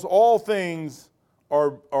 and almost all things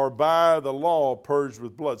are by the law purged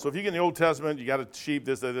with blood. So if you get in the Old Testament, you got a sheep,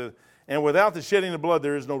 this, and without the shedding of blood,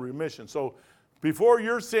 there is no remission. So before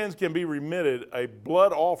your sins can be remitted, a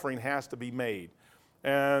blood offering has to be made.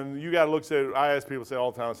 And you got to look at it. I ask people, say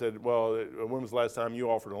all the time, I said, well, when was the last time you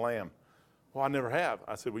offered a lamb? Well, I never have.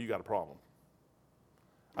 I said, well, you got a problem.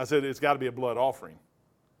 I said, it's got to be a blood offering.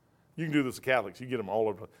 You can do this with Catholics. You get them all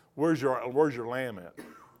over. Where's your lamb at?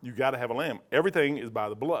 You got to have a lamb. Everything is by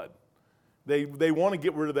the blood. They want to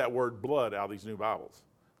get rid of that word blood out of these new Bibles.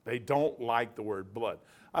 They don't like the word blood.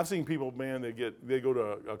 I've seen people, man, they go to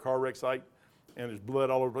a car wreck site and there's blood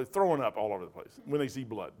all over the place, throwing up all over the place when they see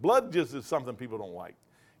blood. Blood just is something people don't like.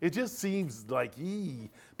 It just seems like,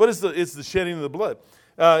 but it's the shedding of the blood.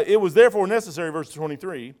 It was therefore necessary, verse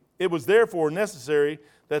 23, it was therefore necessary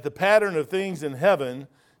that the pattern of things in heaven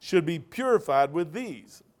should be purified with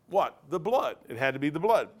these. What? The blood. It had to be the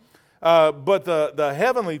blood. But the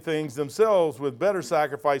heavenly things themselves with better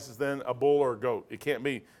sacrifices than a bull or a goat. It can't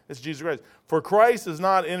be. It's Jesus Christ. For Christ has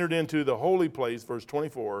not entered into the holy place, verse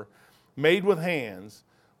 24, made with hands,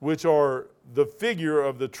 which are the figure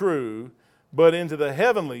of the true, but into the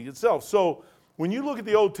heavenly itself. So when you look at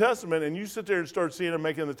the Old Testament and you sit there and start seeing them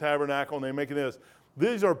making the tabernacle and they're making this,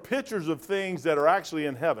 these are pictures of things that are actually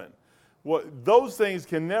in heaven. Those things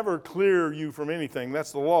can never clear you from anything.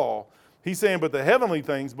 That's the law. He's saying, but the heavenly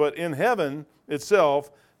things, but in heaven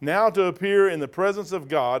itself, now to appear in the presence of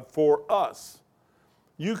God for us.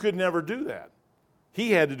 You could never do that.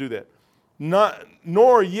 He had to do that.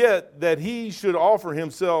 Nor yet that he should offer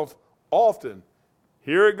himself often.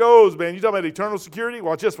 Here it goes, man. You talking about eternal security?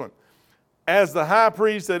 Watch this one. As the high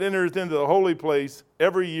priest that entereth into the holy place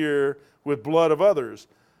every year with blood of others.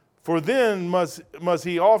 For then must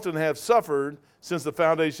he often have suffered since the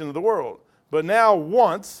foundation of the world. But now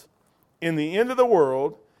once, in the end of the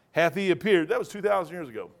world, hath he appeared. That was 2,000 years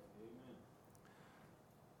ago.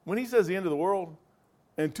 When he says the end of the world,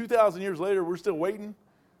 and 2,000 years later we're still waiting,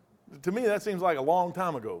 to me that seems like a long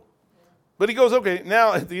time ago. But he goes, okay,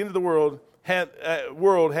 now at the end of the world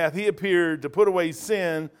hath he appeared to put away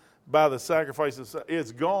sin by the sacrifice of son.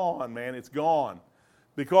 It's gone, man. It's gone.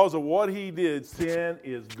 Because of what he did, sin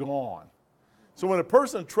is gone. So when a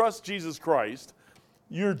person trusts Jesus Christ,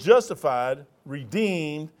 you're justified,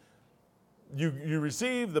 redeemed, you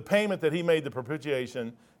receive the payment that he made, the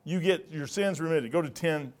propitiation, you get your sins remitted. Go to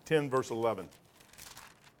 10 verse 11.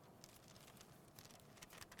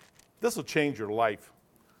 This will change your life.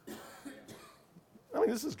 I mean,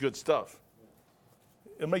 this is good stuff.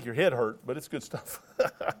 It'll make your head hurt, but it's good stuff.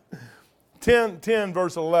 10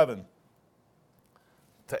 verse 11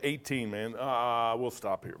 to 18, man. We'll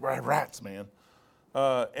stop here. Rats, man.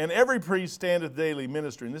 And every priest standeth daily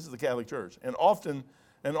ministering. This is the Catholic Church. And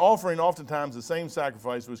offering oftentimes the same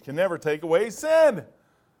sacrifice which can never take away sin.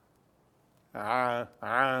 I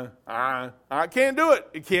can't do it.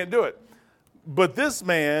 It can't do it. But this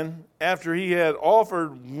man, after he had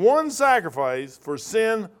offered one sacrifice for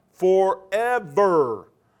sin forever,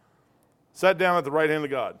 sat down at the right hand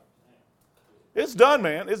of God. It's done,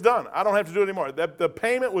 man. It's done. I don't have to do it anymore. The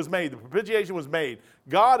payment was made. The propitiation was made.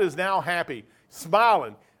 God is now happy,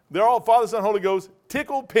 smiling. They're all Father, Son, Holy Ghost,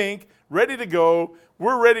 tickled pink, ready to go.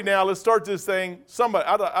 We're ready now. Let's start this thing. Somebody,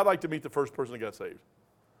 I'd like to meet the first person that got saved.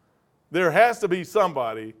 There has to be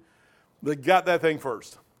somebody that got that thing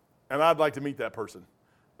first. And I'd like to meet that person.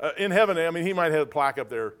 In heaven, I mean, he might have a plaque up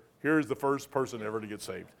there. Here's the first person ever to get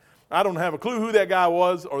saved. I don't have a clue who that guy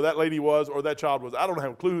was or that lady was or that child was. I don't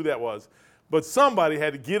have a clue who that was. But somebody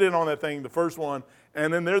had to get in on that thing, the first one,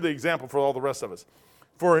 and then they're the example for all the rest of us.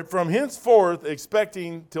 For from henceforth,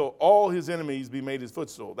 expecting till all his enemies be made his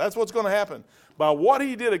footstool. That's what's going to happen. By what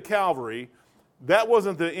he did at Calvary, that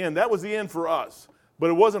wasn't the end. That was the end for us, but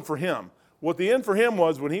it wasn't for him. What the end for him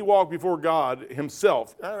was when he walked before God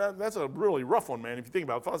himself. That's a really rough one, man. If you think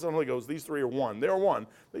about it, Father, Son, and Holy Ghost, these three are one. They're one.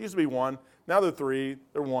 They used to be one. Now they're three.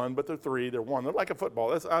 They're one, but they're three. They're one. They're like a football.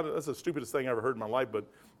 That's the stupidest thing I ever heard in my life, but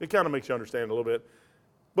it kind of makes you understand a little bit.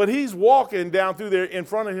 But he's walking down through there in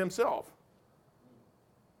front of himself.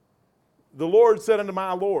 The Lord said unto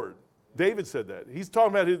my Lord. David said that. He's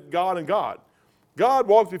talking about his God and God. God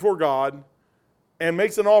walks before God and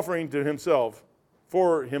makes an offering to himself,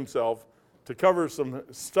 for himself, to cover some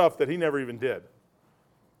stuff that he never even did.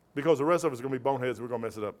 Because the rest of us are going to be boneheads, we're going to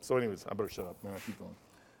mess it up. So anyways, I better shut up. Man, I keep going.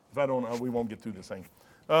 If I don't, we won't get through this thing.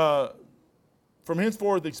 From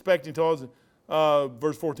henceforth expecting to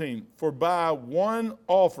verse 14, for by one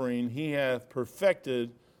offering he hath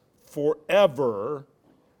perfected forever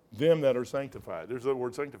them that are sanctified. There's the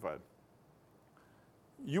word sanctified.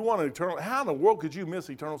 You want an eternal, how in the world could you miss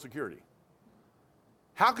eternal security?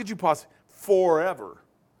 How could you possibly, forever?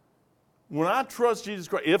 When I trust Jesus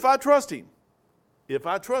Christ, if I trust him,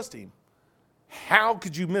 how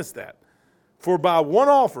could you miss that? For by one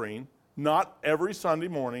offering, not every Sunday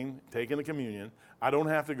morning taking the communion, I don't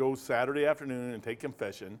have to go Saturday afternoon and take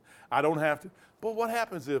confession. I don't have to. But what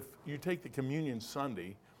happens if you take the communion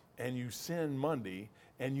Sunday and you sin Monday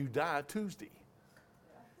and you die Tuesday?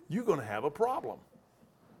 You're going to have a problem.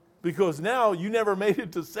 Because now you never made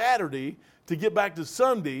it to Saturday to get back to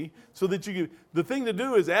Sunday so that you can. The thing to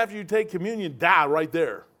do is after you take communion, die right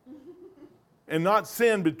there. And not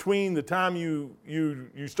sin between the time you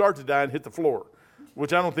start to die and hit the floor,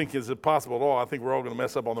 which I don't think is possible at all. I think we're all going to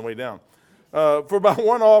mess up on the way down. For by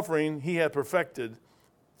one offering he had perfected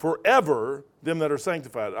forever them that are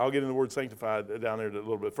sanctified. I'll get into the word sanctified down there a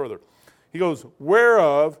little bit further. He goes,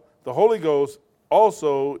 whereof the Holy Ghost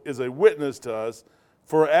also is a witness to us,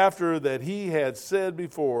 for after that he had said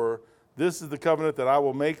before, this is the covenant that I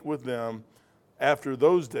will make with them after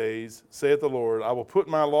those days, saith the Lord, I will put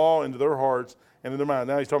my law into their hearts and in their mind.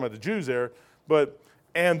 Now he's talking about the Jews there,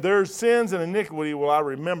 and their sins and iniquity will I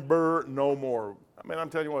remember no more. I mean, I'm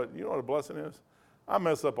telling you what a blessing is? I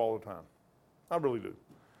mess up all the time. I really do.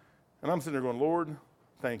 And I'm sitting there going, Lord,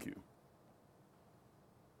 thank you.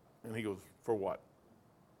 And he goes, for what?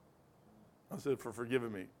 I said, for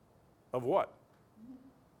forgiving me. Of what?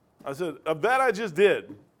 I said, of that I just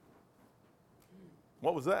did.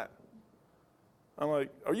 What was that? I'm like,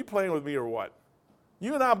 are you playing with me or what?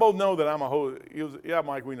 You and I both know that I'm a Jose. He goes, yeah,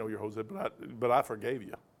 Mike, we know you're Jose, but I forgave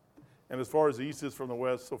you. And as far as the east is from the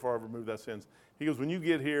west, so far I've removed that sins. He goes, when you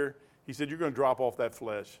get here, he said, you're going to drop off that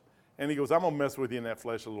flesh. And he goes, I'm going to mess with you in that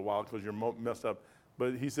flesh a little while because you're messed up.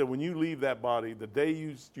 But he said, when you leave that body, the day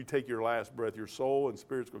you take your last breath, your soul and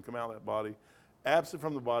spirit's going to come out of that body, absent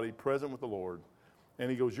from the body, present with the Lord. And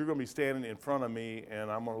he goes, you're going to be standing in front of me, and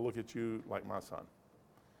I'm going to look at you like my son.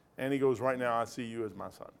 And he goes, right now I see you as my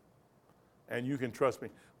son. And you can trust me.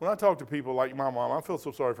 When I talk to people like my mom, I feel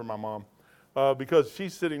so sorry for my mom because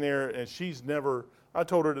she's sitting there and she's never, I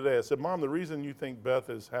told her today, I said, Mom, the reason you think Beth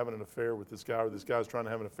is having an affair with this guy or this guy's trying to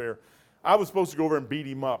have an affair, I was supposed to go over and beat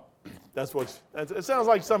him up. That's what, it sounds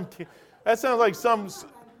like some, that sounds like some,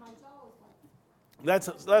 that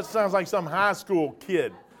sounds like some high school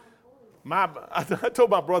kid. I told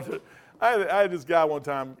my brother, I had this guy one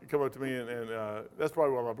time come up to me, and that's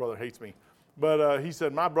probably why my brother hates me. But he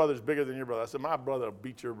said, my brother's bigger than your brother. I said, my brother will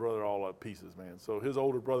beat your brother all up pieces, man. So his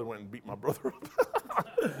older brother went and beat my brother up.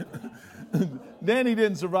 Danny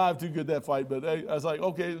didn't survive too good that fight, but I was like,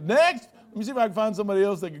 okay, next. Let me see if I can find somebody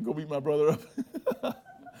else that can go beat my brother up.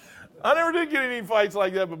 I never did get any fights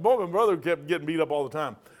like that, but both my brother kept getting beat up all the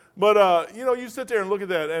time. But, you sit there and look at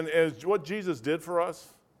that, and as what Jesus did for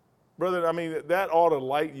us, brother, I mean, that ought to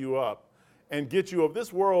light you up and get you up.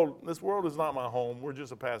 This world is not my home. We're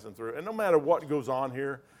just a passing through. And no matter what goes on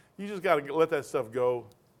here, you just got to let that stuff go.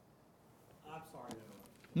 I'm sorry to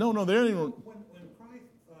interrupt. No, there ain't even. When Christ,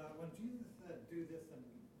 when Jesus said, "Do this in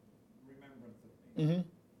remembrance of me," Mm-hmm.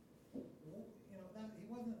 that he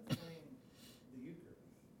wasn't saying the Eucharist,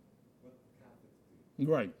 what the Catholics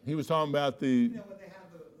do. Right. He was talking about the When they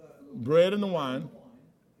have the bread and the wine. He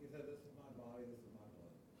said, "This is my body. This is my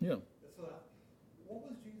blood." Yeah. So, what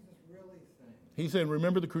was Jesus really saying? He said,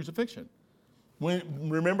 remember the crucifixion.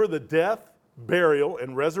 Remember the death, burial,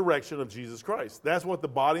 and resurrection of Jesus Christ. That's what the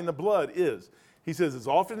body and the blood is. He says, as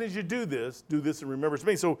often as you do this in remembrance of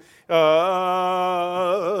me. So, Because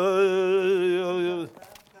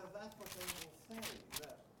that's what they will say.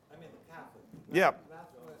 The Catholics. yeah.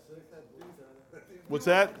 That's what they said. What's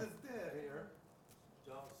that? Jesus did here.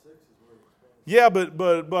 John 6 is where you're Yeah, but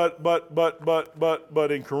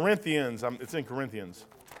in Corinthians, it's in Corinthians.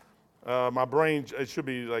 My brain, it should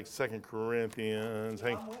be like 2 Corinthians.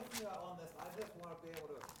 Hang. I'm with you on this. I just want to be able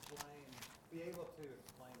to explain it.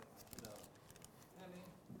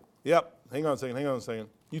 Yep. Hang on a second.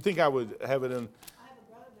 You think I would have it in? I have a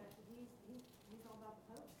brother that he's all about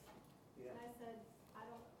the Pope. Yeah. And I said, I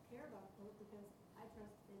don't care about the Pope because I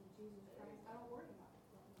trust in Jesus Christ. I don't worry about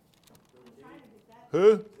it. I'm trying to get that.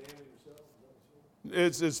 Who?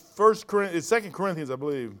 It's First Corinthians. It's 2 Corinthians, I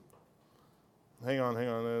believe. Hang on.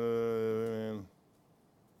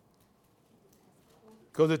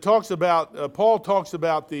 Because it talks about Paul talks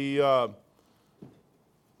about the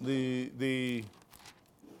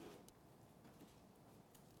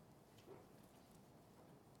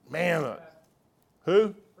man. Who?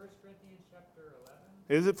 1 Corinthians chapter 11.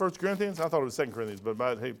 Is it 1 Corinthians? I thought it was 2 Corinthians, but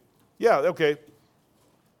hey, yeah, okay.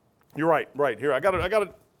 You're right. Right here, I got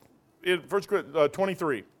it. In 1 Corinthians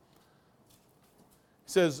 23. It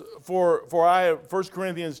says, "For I have 1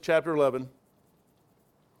 Corinthians chapter 11.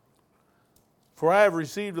 For I have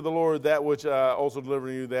received of the Lord that which I also delivered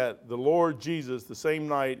to you, that the Lord Jesus, the same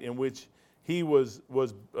night in which he was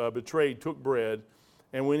betrayed, took bread,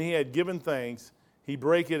 and when he had given thanks, he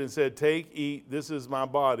brake it and said, Take, eat, this is my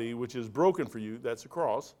body, which is broken for you." That's the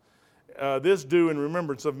cross. "This do in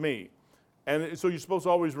remembrance of me." And so you're supposed to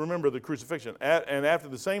always remember the crucifixion. And after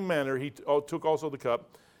the same manner, he took also the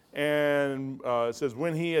cup, and it says,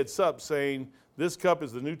 "When he had supped, saying, This cup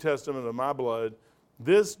is the New Testament of my blood.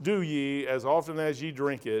 This do ye as often as ye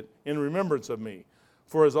drink it in remembrance of me.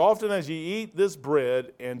 For as often as ye eat this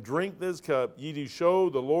bread and drink this cup, ye do show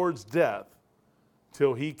the Lord's death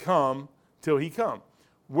till he come.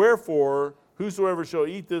 Wherefore, Whosoever shall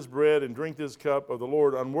eat this bread and drink this cup of the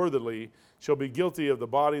Lord unworthily shall be guilty of the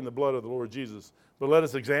body and the blood of the Lord Jesus. But let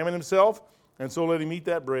us examine himself, and so let him eat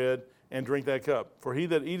that bread and drink that cup. For he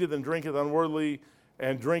that eateth and drinketh unworthily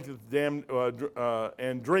and drinketh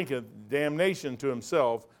damnation to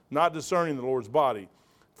himself, not discerning the Lord's body.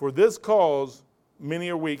 For this cause many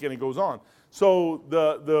are weak, and it goes on. So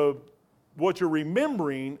what you're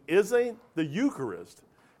remembering isn't the Eucharist,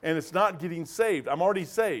 and it's not getting saved. I'm already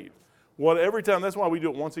saved. Every time, that's why we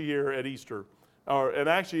do it once a year at Easter. And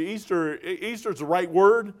actually, Easter's the right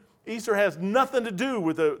word. Easter has nothing to do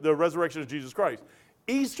with the resurrection of Jesus Christ.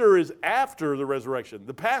 Easter is after the resurrection.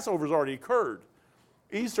 The Passover's already occurred.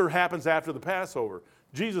 Easter happens after the Passover.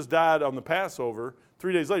 Jesus died on the Passover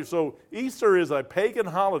 3 days later. So Easter is a pagan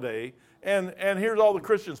holiday, and here's all the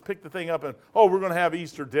Christians pick the thing up and, we're going to have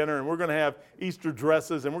Easter dinner, and we're going to have Easter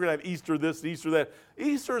dresses, and we're going to have Easter this, Easter that.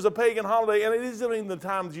 Easter is a pagan holiday, and it isn't even the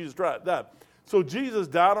time Jesus died. So Jesus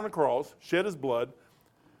died on the cross, shed his blood.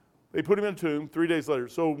 They put him in a tomb 3 days later.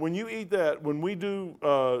 So when you eat that, when we do,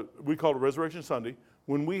 we call it Resurrection Sunday.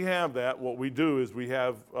 When we have that, what we do is we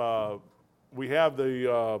have the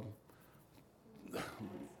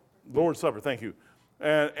Lord's Supper. Thank you.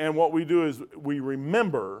 And what we do is we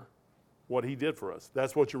remember what he did for us.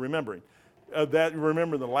 That's what you're remembering. That you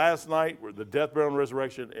remember the last night, where the death, burial, and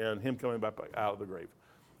resurrection, and him coming back out of the grave.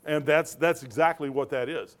 And that's exactly what that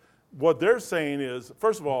is. What they're saying is,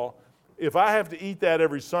 first of all, if I have to eat that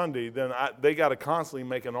every Sunday, then they got to constantly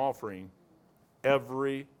make an offering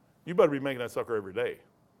you better be making that sucker every day.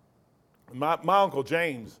 My Uncle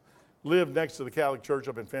James lived next to the Catholic Church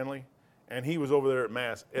up in Findlay, and he was over there at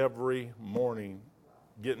Mass every morning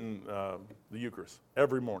getting the Eucharist,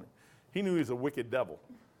 every morning. He knew he was a wicked devil.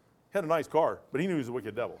 He had a nice car, but he knew he was a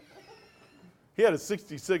wicked devil. He had a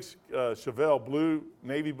 66 Chevelle blue,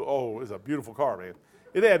 navy blue. Oh, it was a beautiful car, man.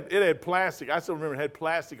 It had plastic. I still remember it had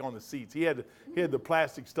plastic on the seats. He had the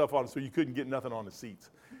plastic stuff on it so you couldn't get nothing on the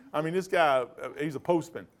seats. I mean, this guy, he's a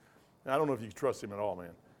postman. I don't know if you can trust him at all, man.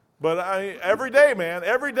 But every day, man,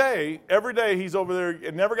 every day he's over there.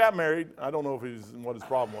 He never got married. I don't know what his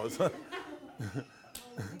problem was.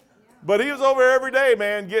 But he was over every day,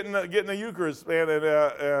 man, getting the Eucharist, man.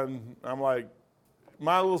 And I'm like,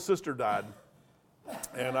 my little sister died,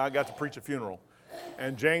 and I got to preach a funeral,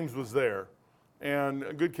 and James was there, and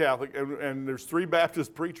a good Catholic, and there's 3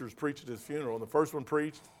 Baptist preachers preached at his funeral, and the first one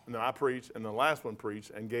preached, and then I preached, and the last one preached,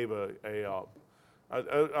 and gave not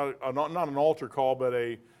an altar call, but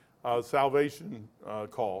a salvation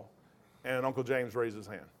call, and Uncle James raised his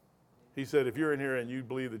hand. He said, if you're in here and you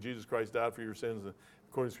believe that Jesus Christ died for your sins, and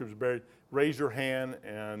according to Scripture buried, raise your hand,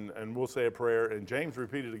 and we'll say a prayer. And James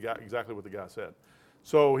repeated exactly what the guy said.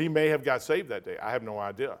 So he may have got saved that day. I have no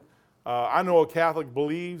idea. I know a Catholic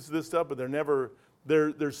believes this stuff, but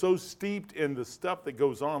they're so steeped in the stuff that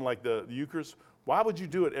goes on, like the Eucharist. Why would you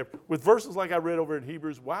do it? With verses like I read over in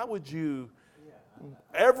Hebrews, why would you,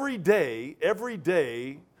 every day,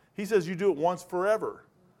 he says you do it once forever.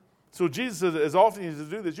 So Jesus says, as often as you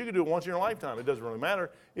do this, you can do it once in your lifetime. It doesn't really matter.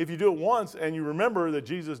 If you do it once and you remember that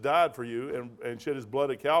Jesus died for you and shed his blood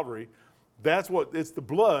at Calvary, it's the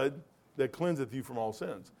blood that cleanseth you from all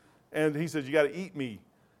sins. And he says, you got to eat me.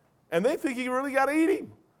 And they think you really got to eat him.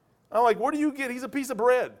 I'm like, what do you get? He's a piece of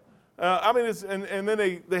bread. And then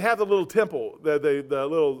they have the little temple,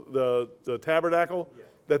 the tabernacle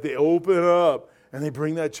that they open up. And they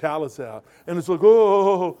bring that chalice out. And it's like,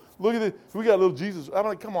 oh, look at this. We got little Jesus. I'm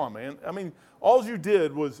like, come on, man. I mean, all you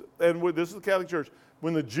did was, this is the Catholic Church,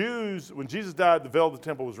 when Jesus died, the veil of the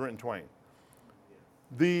temple was rent in twain.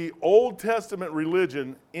 The Old Testament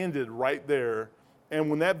religion ended right there. And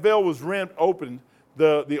when that veil was rent open,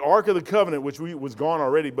 the Ark of the Covenant, which was gone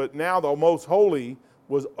already, but now the Most Holy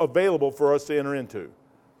was available for us to enter into.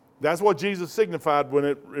 That's what Jesus signified when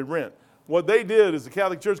it rent. What they did is the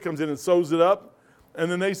Catholic Church comes in and sews it up. And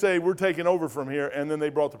then they say, we're taking over from here, and then they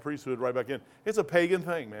brought the priesthood right back in. It's a pagan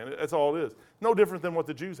thing, man. That's all it is. No different than what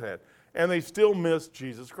the Jews had. And they still miss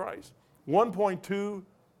Jesus Christ. 1.2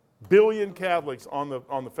 billion Catholics on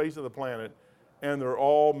the face of the planet, and they're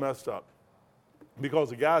all messed up.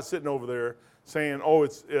 Because the guy's sitting over there saying,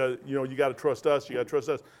 it's, you got to trust us, you got to trust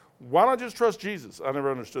us. Why not just trust Jesus? I never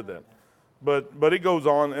understood that. But it goes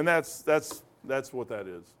on, and that's what that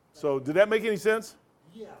is. So did that make any sense?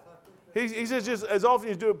 Yeah. He says just as often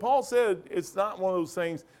as you do it. Paul said it's not one of those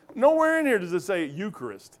things. Nowhere in here does it say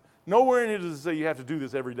Eucharist. Nowhere in here does it say you have to do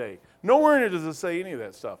this every day. Nowhere in here does it say any of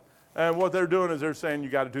that stuff. And what they're doing is they're saying you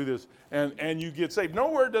got to do this and you get saved.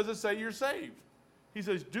 Nowhere does it say you're saved. He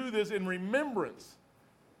says do this in remembrance.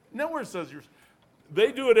 Nowhere says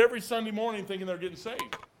they do it every Sunday morning thinking they're getting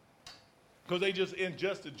saved because they just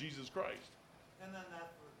ingested Jesus Christ. And then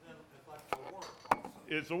that's, then it's like the work also.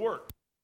 It's a work.